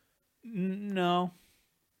 No.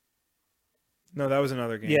 No, that was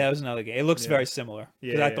another game. Yeah, it was another game. It looks very similar.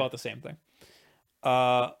 Because I thought the same thing.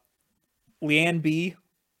 Leanne B.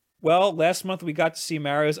 Well, last month we got to see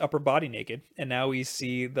Mario's upper body naked, and now we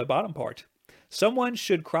see the bottom part. Someone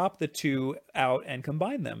should crop the two out and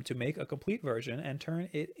combine them to make a complete version and turn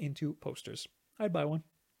it into posters. I'd buy one.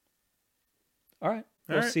 All right.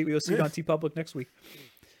 We'll see it on TeePublic next week.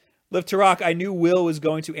 Live to Rock. I knew Will was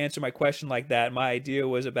going to answer my question like that. My idea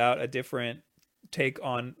was about a different take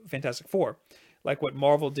on Fantastic Four, like what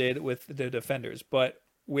Marvel did with the Defenders, but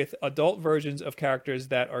with adult versions of characters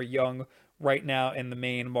that are young right now in the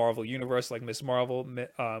main Marvel universe, like Miss Marvel,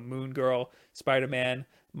 Moon Girl, Spider-Man,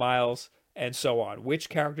 Miles, and so on. Which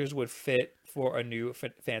characters would fit for a new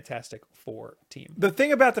Fantastic Four team? The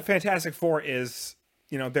thing about the Fantastic Four is,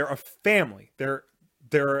 they're a family.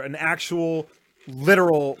 They're an actual,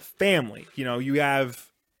 literal family. You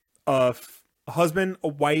have a husband, a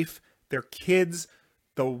wife, their kids,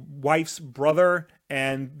 the wife's brother,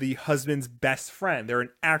 and the husband's best friend. They're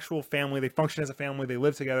an actual family. They function as a family. They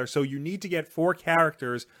live together. So you need to get 4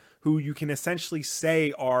 characters who you can essentially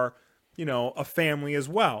say are, a family as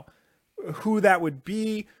well. Who that would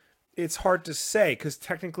be, it's hard to say, because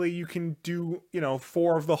technically you can do,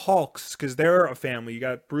 4 of the Hulks, because they're a family. You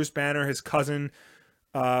got Bruce Banner, his cousin,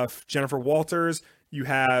 Jennifer Walters. You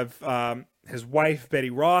have his wife, Betty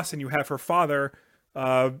Ross, and you have her father,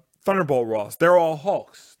 Thunderbolt Ross. They're all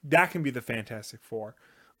Hulks. That can be the Fantastic Four.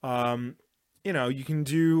 You can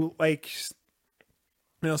do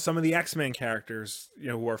some of the X-Men characters,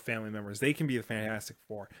 who are family members. They can be the Fantastic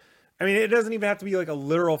Four. I mean, it doesn't even have to be like a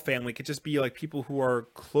literal family. It could just be like people who are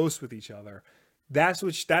close with each other. That's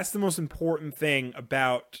the most important thing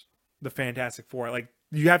about the Fantastic Four. Like,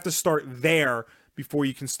 you have to start there before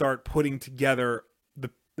you can start putting together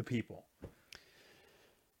the people.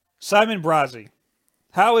 Simon Brazzi.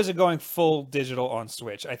 How is it going full digital on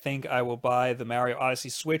Switch? I think I will buy the Mario Odyssey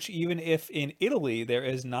Switch, even if in Italy there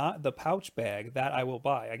is not the pouch bag. That I will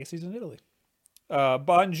buy. I guess he's in Italy.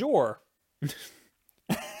 Bonjour.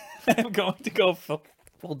 I'm going to go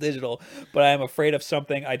full digital, but I'm afraid of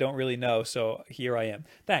something I don't really know, so here I am.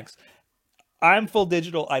 Thanks. I'm full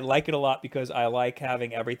digital. I like it a lot because I like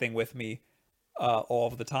having everything with me all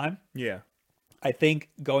of the time. Yeah. I think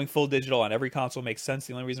going full digital on every console makes sense.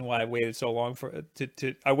 The only reason why I waited so long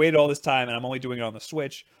I waited all this time and I'm only doing it on the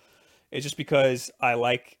Switch is just because I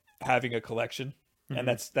like having a collection, and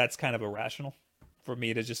that's kind of irrational for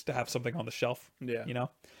me to just have something on the shelf. Yeah.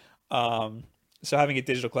 So having a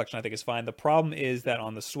digital collection I think is fine. The problem is that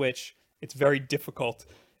on the Switch it's very difficult.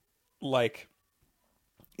 Like,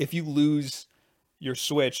 if you lose your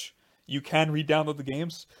Switch, you can re-download the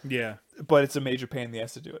games. Yeah. But it's a major pain in the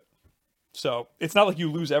ass to do it. So it's not like you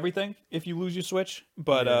lose everything if you lose your Switch,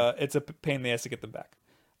 but it's a pain in the ass to get them back.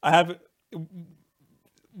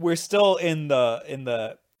 We're still in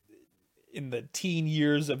the teen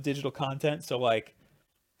years of digital content, so like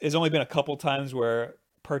there's only been a couple times where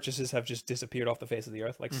purchases have just disappeared off the face of the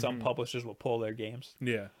earth. Like some publishers will pull their games.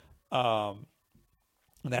 Yeah. And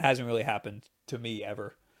that hasn't really happened to me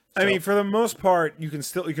ever. So, I mean, for the most part, you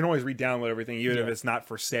can always re-download everything, even if it's not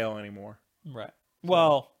for sale anymore. Right.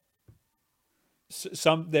 Well,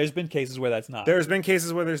 there's been cases where that's not. There's been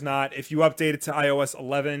cases where there's not. If you update it to iOS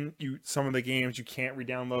 11, some of the games you can't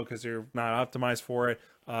re-download because they're not optimized for it.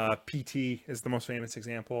 PT is the most famous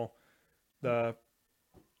example. The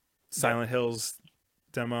Silent Hills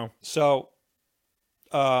demo. So,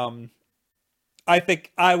 I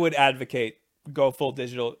think I would advocate go full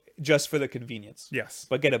digital just for the convenience. Yes.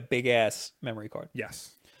 But get a big ass memory card.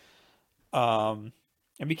 Yes. And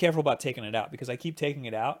be careful about taking it out, because I keep taking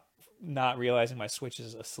it out, not realizing my Switch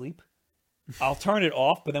is asleep. I'll turn it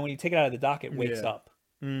off, but then when you take it out of the dock, it wakes up.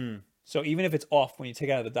 So even if it's off, when you take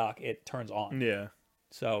it out of the dock, it turns on. Yeah.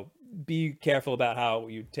 So be careful about how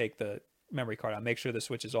you take the memory card out. Make sure the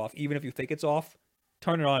Switch is off. Even if you think it's off,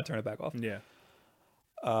 turn it on and turn it back off. Yeah.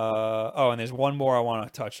 And there's one more I want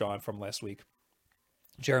to touch on from last week.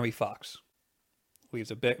 Jeremy Fox leaves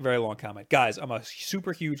a very long comment. Guys, I'm a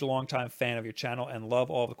super huge, long-time fan of your channel and love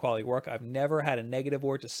all the quality work. I've never had a negative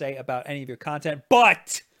word to say about any of your content,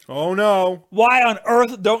 but... Oh, no. Why on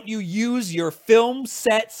earth don't you use your film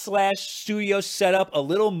set / studio setup a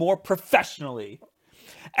little more professionally?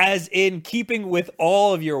 As in keeping with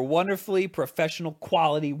all of your wonderfully professional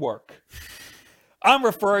quality work. I'm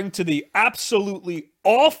referring to the absolutely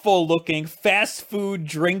awful looking fast food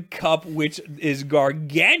drink cup, which is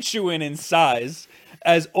gargantuan in size,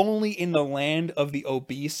 as only in the land of the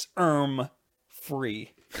obese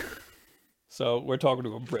free. So we're talking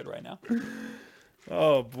to a Brit right now.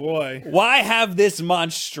 Oh boy. Why have this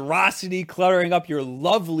monstrosity cluttering up your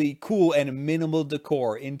lovely, cool, and minimal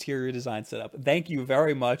decor interior design setup? Thank you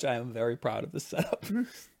very much. I am very proud of this setup.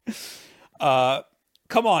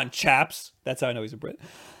 Come on, chaps. That's how I know he's a Brit.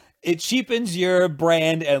 It cheapens your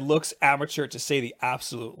brand and looks amateur, to say the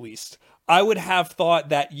absolute least. I would have thought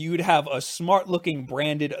that you'd have a smart-looking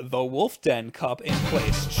branded The Wolf Den cup in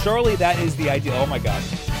place. Surely that is the ideal... Oh my god.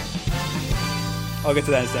 I'll get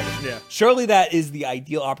to that in a second. Yeah. Surely that is the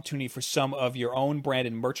ideal opportunity for some of your own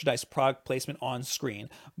branded merchandise product placement on screen.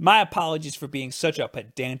 My apologies for being such a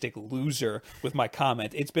pedantic loser with my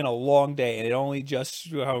comment. It's been a long day, and it only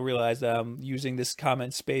just realized I'm using this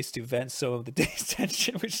comment space to vent some of the day's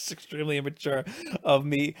tension, which is extremely immature of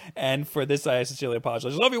me. And for this, I sincerely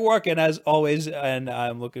apologize. Love your work, and as always, and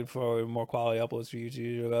I'm looking for more quality uploads for you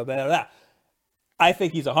to blah, blah, blah. I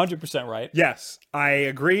think he's 100% right. Yes, I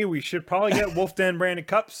agree. We should probably get Wolf Den branded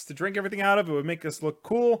cups to drink everything out of. It would make us look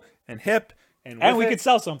cool and hip. And we could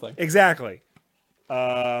sell something. Exactly.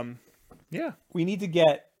 Yeah. We need to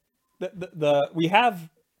get... We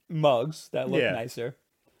have mugs that look nicer.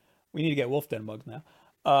 We need to get Wolf Den mugs now.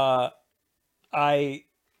 What I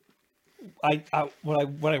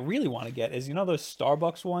really want to get is, you know those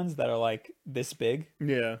Starbucks ones that are like this big?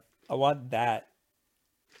 Yeah. I want that.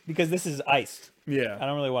 Because this is iced. Yeah. I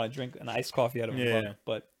don't really want to drink an iced coffee out of a mug,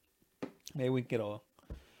 but maybe we can get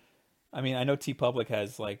I mean, I know TeePublic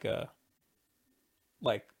has like the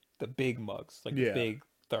big mugs, like the big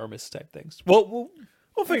thermos type things. Well,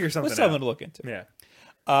 we'll figure something out. Something to look into. Yeah.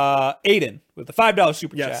 Aiden with the $5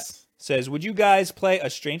 super chat says, "Would you guys play a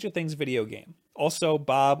Stranger Things video game? Also,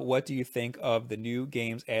 Bob, what do you think of the new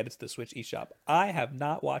games added to the Switch eShop? I have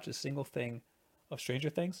not watched a single thing of Stranger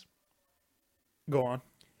Things. Go on.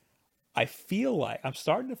 I'm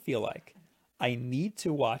starting to feel like I need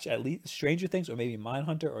to watch at least Stranger Things or maybe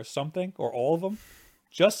Mindhunter or something, or all of them,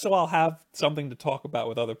 just so I'll have something to talk about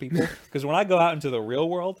with other people. Because when I go out into the real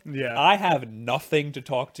world, I have nothing to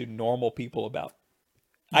talk to normal people about.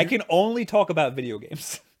 I can only talk about video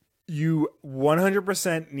games. You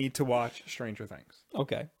 100% need to watch Stranger Things.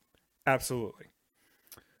 Okay. Absolutely.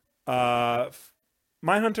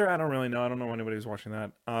 Mindhunter, I don't really know. I don't know anybody who's watching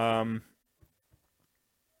that.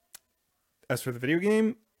 As for the video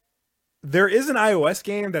game, there is an iOS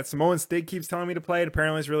game that Samoan Stig keeps telling me to play. It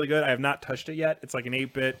apparently is really good. I have not touched it yet. It's like an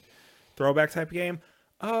 8-bit throwback type game.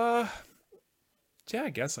 Yeah, I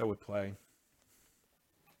guess I would play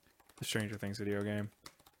the Stranger Things video game.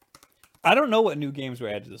 I don't know what new games were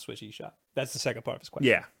added to the Switch eShop. That's the second part of his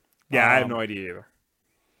question. Yeah, I have no idea either.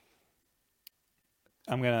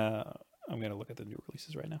 I'm gonna look at the new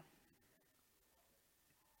releases right now.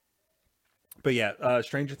 But yeah,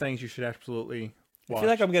 Stranger Things you should absolutely watch. I feel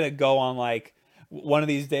like I'm going to go on like one of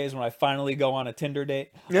these days when I finally go on a Tinder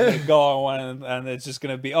date. I'm going to go on one and it's just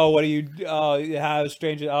going to be, I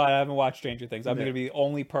haven't watched Stranger Things. I'm going to be the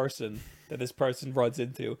only person that this person runs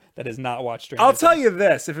into that has not watched Stranger Things. I'll tell you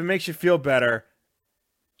this, if it makes you feel better.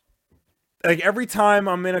 Like every time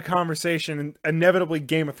I'm in a conversation, inevitably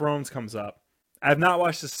Game of Thrones comes up. I've not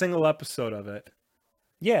watched a single episode of it.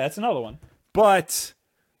 Yeah, that's another one. But...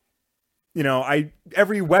 you know,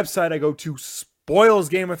 every website I go to spoils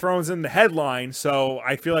Game of Thrones in the headline, so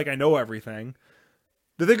I feel like I know everything.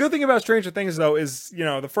 The good thing about Stranger Things, though, is, you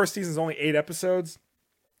know, the first season's only 8 episodes,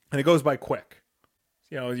 and it goes by quick.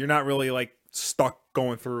 You know, you're not really, like, stuck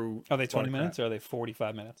going through... Are they 20 minutes or are they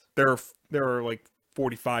 45 minutes? They're like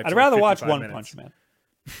 45 I'd rather watch One minutes. Punch Man.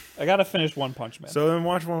 I gotta finish One Punch Man. So then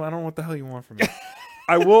watch one. I don't know what the hell you want from me.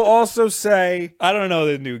 I will also say... I don't know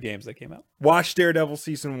the new games that came out. Watch Daredevil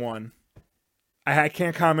Season 1. I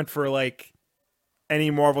can't comment for, like, any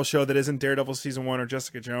Marvel show that isn't Daredevil Season 1 or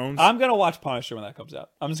Jessica Jones. I'm going to watch Punisher when that comes out.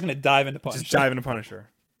 I'm just going to dive into Punisher. Just dive into Punisher.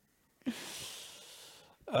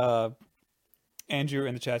 Andrew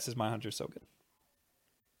in the chat says Mindhunter's so good.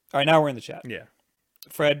 All right, now we're in the chat. Yeah.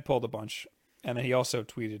 Fred pulled a bunch, and then he also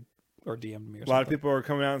tweeted or DM'd me or something. A lot of people are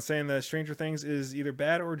coming out and saying that Stranger Things is either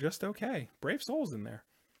bad or just okay. Brave Soul's in there.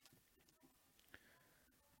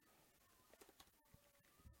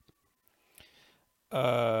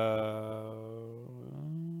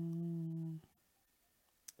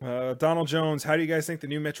 Donald Jones, how do you guys think the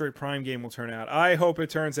new Metroid Prime game will turn out? I hope it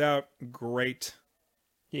turns out great.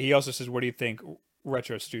 He also says, what do you think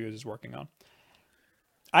Retro Studios is working on?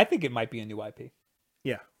 I think it might be a new IP.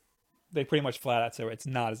 Yeah. They pretty much flat out say it's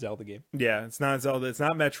not a Zelda game. Yeah, it's not Zelda. It's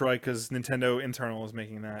not Metroid because Nintendo internal is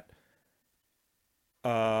making that.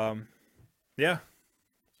 Yeah.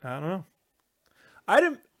 I don't know.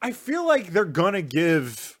 I feel like they're gonna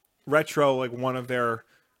give Retro like one of their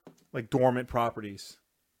like dormant properties.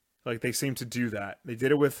 Like they seem to do that. They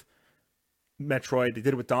did it with Metroid. They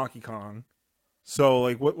did it with Donkey Kong. So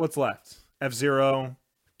like, what's left? F-Zero,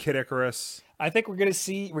 Kid Icarus. I think we're gonna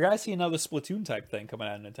see another Splatoon type thing coming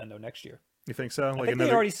out of Nintendo next year. You think so? I think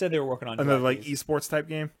they already said they were working on another like esports type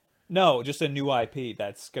game. No, just a new IP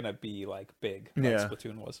that's gonna be like big. Like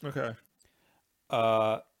Splatoon was. Okay.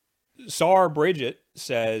 Sar Bridget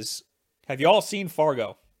says, "Have you all seen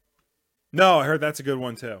Fargo?" No, I heard that's a good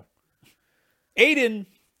one too. Aiden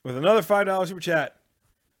with another $5 super chat.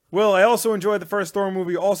 Will, I also enjoyed the first Thor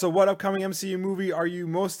movie. Also, what upcoming MCU movie are you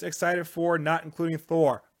most excited for, not including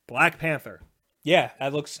Thor? Black Panther. Yeah,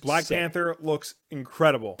 that looks Black sick. Panther looks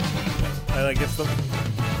incredible. I like it's the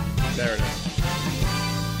there it is.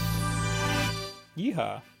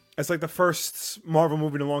 Yeehaw. It's like the first Marvel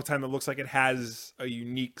movie in a long time that looks like it has a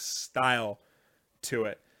unique style to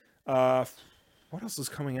it. What else is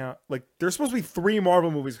coming out? Like, there's supposed to be 3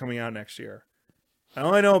 Marvel movies coming out next year. I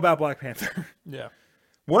only know about Black Panther. Yeah.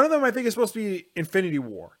 One of them, I think, is supposed to be Infinity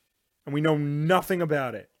War. And we know nothing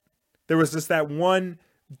about it. There was just that one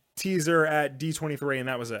teaser at D23, and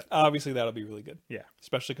that was it. Obviously, that'll be really good. Yeah.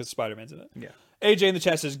 Especially because Spider-Man's in it. Yeah. AJ in the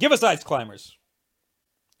chat says, give us Ice Climbers.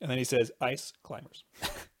 And then he says, Ice Climbers.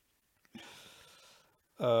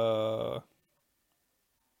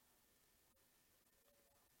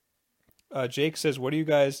 Jake says,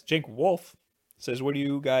 Jake Wolf says, what do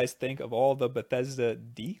you guys think of all the Bethesda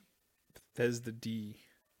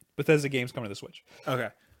games coming to the Switch? Okay.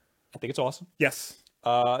 I think it's awesome. Yes.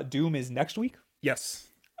 Doom is next week. Yes.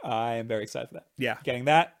 I am very excited for that. Yeah. Getting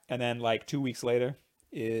that, and then like 2 weeks later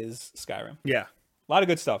is Skyrim. Yeah. A lot of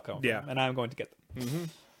good stuff coming. Yeah. And I'm going to get them. Mm-hmm.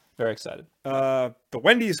 Very excited. The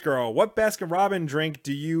Wendy's girl. What Baskin Robbins drink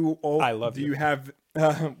do you? I love. Do you have?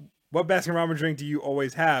 What Baskin Robbins drink do you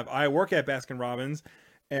always have? I work at Baskin Robbins,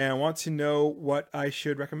 and want to know what I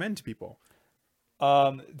should recommend to people.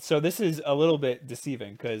 So this is a little bit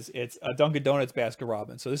deceiving because it's a Dunkin' Donuts Baskin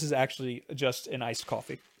Robbins. So this is actually just an iced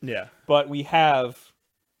coffee. Yeah. But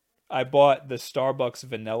I bought the Starbucks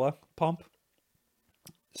vanilla pump.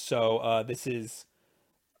 So this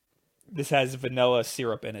has vanilla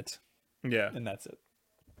syrup in it. Yeah. And that's it.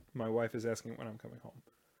 My wife is asking when I'm coming home.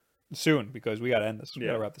 Soon, because we got to end this. We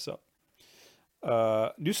got to wrap this up.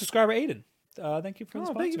 New subscriber Aiden. Thank you for the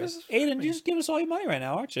sponsor. Aiden, you just give us all your money right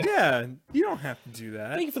now, aren't you? Yeah, you don't have to do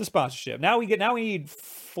that. Thank you for the sponsorship. Now we need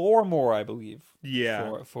 4 more, I believe.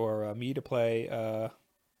 Yeah. For me to play.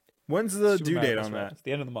 When's the Super due Mario date Bros. on that? Rabbids.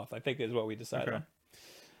 The end of the month, I think, is what we decided Okay.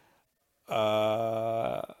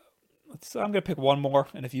 on. I'm gonna pick one more,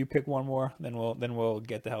 and if you pick one more, then we'll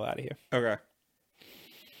get the hell out of here. Okay.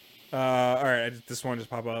 All right. This one just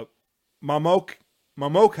pop up.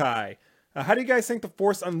 Mamokai. How do you guys think The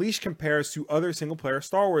Force Unleashed compares to other single-player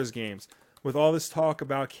Star Wars games? With all this talk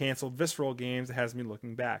about canceled Visceral games, it has me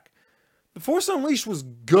looking back. The Force Unleashed was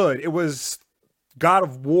good. It was God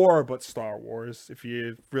of War, but Star Wars, if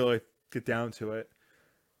you really get down to it.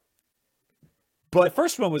 But the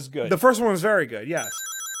first one was good. The first one was very good, yes.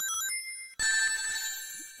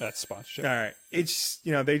 That's sponsorship. All right. It's,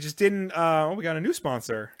 they just didn't, we got a new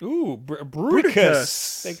sponsor. Ooh,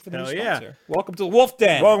 Bruticus. Thank you for the new sponsor. Yeah. Welcome to the Wolf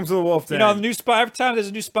Den. Welcome to the Wolf Den. The new every time there's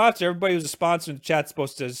a new sponsor, everybody who's a sponsor in the chat's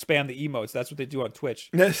supposed to spam the emotes. That's what they do on Twitch.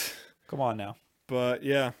 Yes. Come on now. But,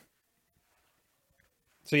 yeah.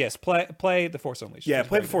 So, yes, play The Force Unleashed. Yeah,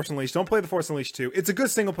 play The Force Unleashed. Don't play The Force Unleashed 2. It's a good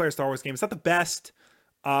single-player Star Wars game. It's not the best.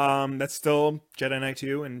 That's still Jedi Knight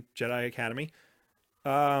 2 and Jedi Academy.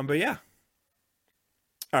 But, yeah.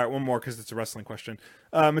 All right, one more because it's a wrestling question.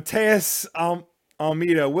 Mateus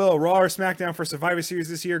Almeida. Will, Raw or SmackDown for Survivor Series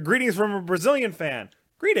this year? Greetings from a Brazilian fan.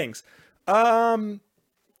 Greetings. I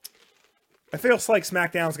feel like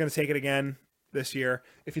SmackDown's going to take it again this year.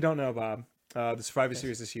 If you don't know, Bob, the Survivor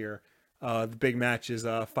Series this year, the big match is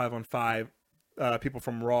 5-on-5, people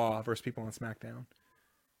from Raw versus people on SmackDown.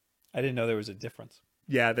 I didn't know there was a difference.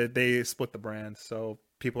 Yeah, they split the brand, so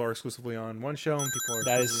people are exclusively on one show and people are...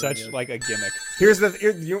 That is such like a gimmick. Here's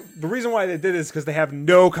the reason why they did this is because they have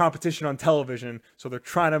no competition on television, so they're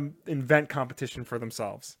trying to invent competition for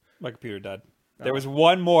themselves. My computer died. There was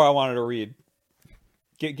one more I wanted to read.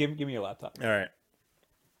 Give me your laptop. All right.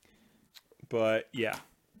 but yeah.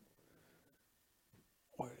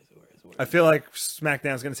 Where is it? I feel like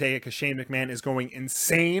SmackDown's going to take it because Shane McMahon is going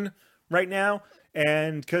insane right now.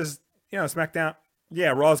 And because, SmackDown,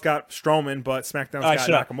 Raw's got Strowman, but SmackDown's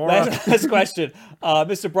got Nakamura. Last question.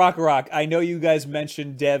 Mr. Brock, I know you guys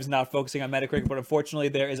mentioned devs not focusing on Metacritic, but unfortunately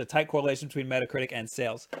there is a tight correlation between Metacritic and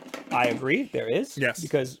sales. I agree, there is. Yes.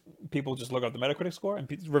 Because people just look up the Metacritic score,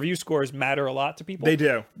 and review scores matter a lot to people. They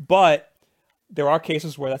do. But there are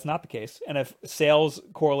cases where that's not the case. And if sales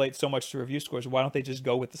correlate so much to review scores, why don't they just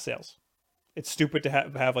go with the sales? It's stupid to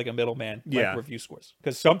have like a middleman like review scores.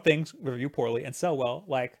 Because some things review poorly and sell well,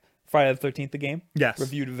 like Friday the 13th, the game. Yes.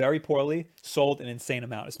 Reviewed very poorly, sold an insane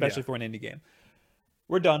amount, especially for an indie game.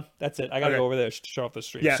 We're done. That's it. I got to go over there to show off the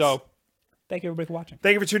stream. Yes. So thank you, everybody, for watching.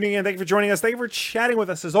 Thank you for tuning in. Thank you for joining us. Thank you for chatting with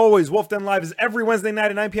us. As always, Wolfden Live is every Wednesday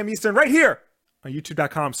night at 9 p.m. Eastern right here on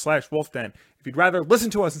youtube.com/Wolfden. If you'd rather listen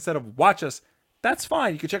to us instead of watch us, that's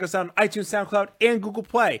fine. You can check us out on iTunes, SoundCloud, and Google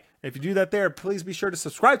Play. And if you do that there, please be sure to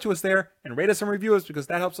subscribe to us there and rate us and review us because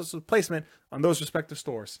that helps us with placement on those respective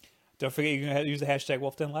stores. Don't forget you can use the hashtag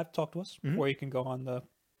WolfDenLive to talk to us, or you can go on the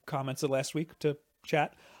comments of last week to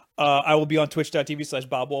chat. I will be on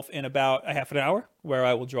twitch.tv/BobWolf in about a half an hour, where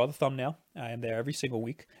I will draw the thumbnail. I am there every single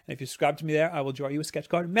week. And if you subscribe to me there, I will draw you a sketch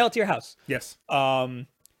card and mail it to your house. Yes. We're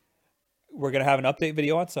going to have an update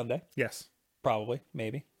video on Sunday. Yes. Probably,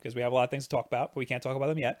 maybe, because we have a lot of things to talk about, but we can't talk about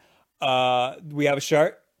them yet. We have a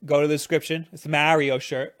shirt. Go to the description. It's the Mario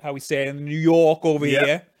shirt, how we say it in New York over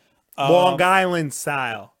here. Long Island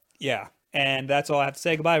style. Yeah. And that's all I have to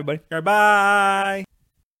say. Goodbye, everybody. Bye.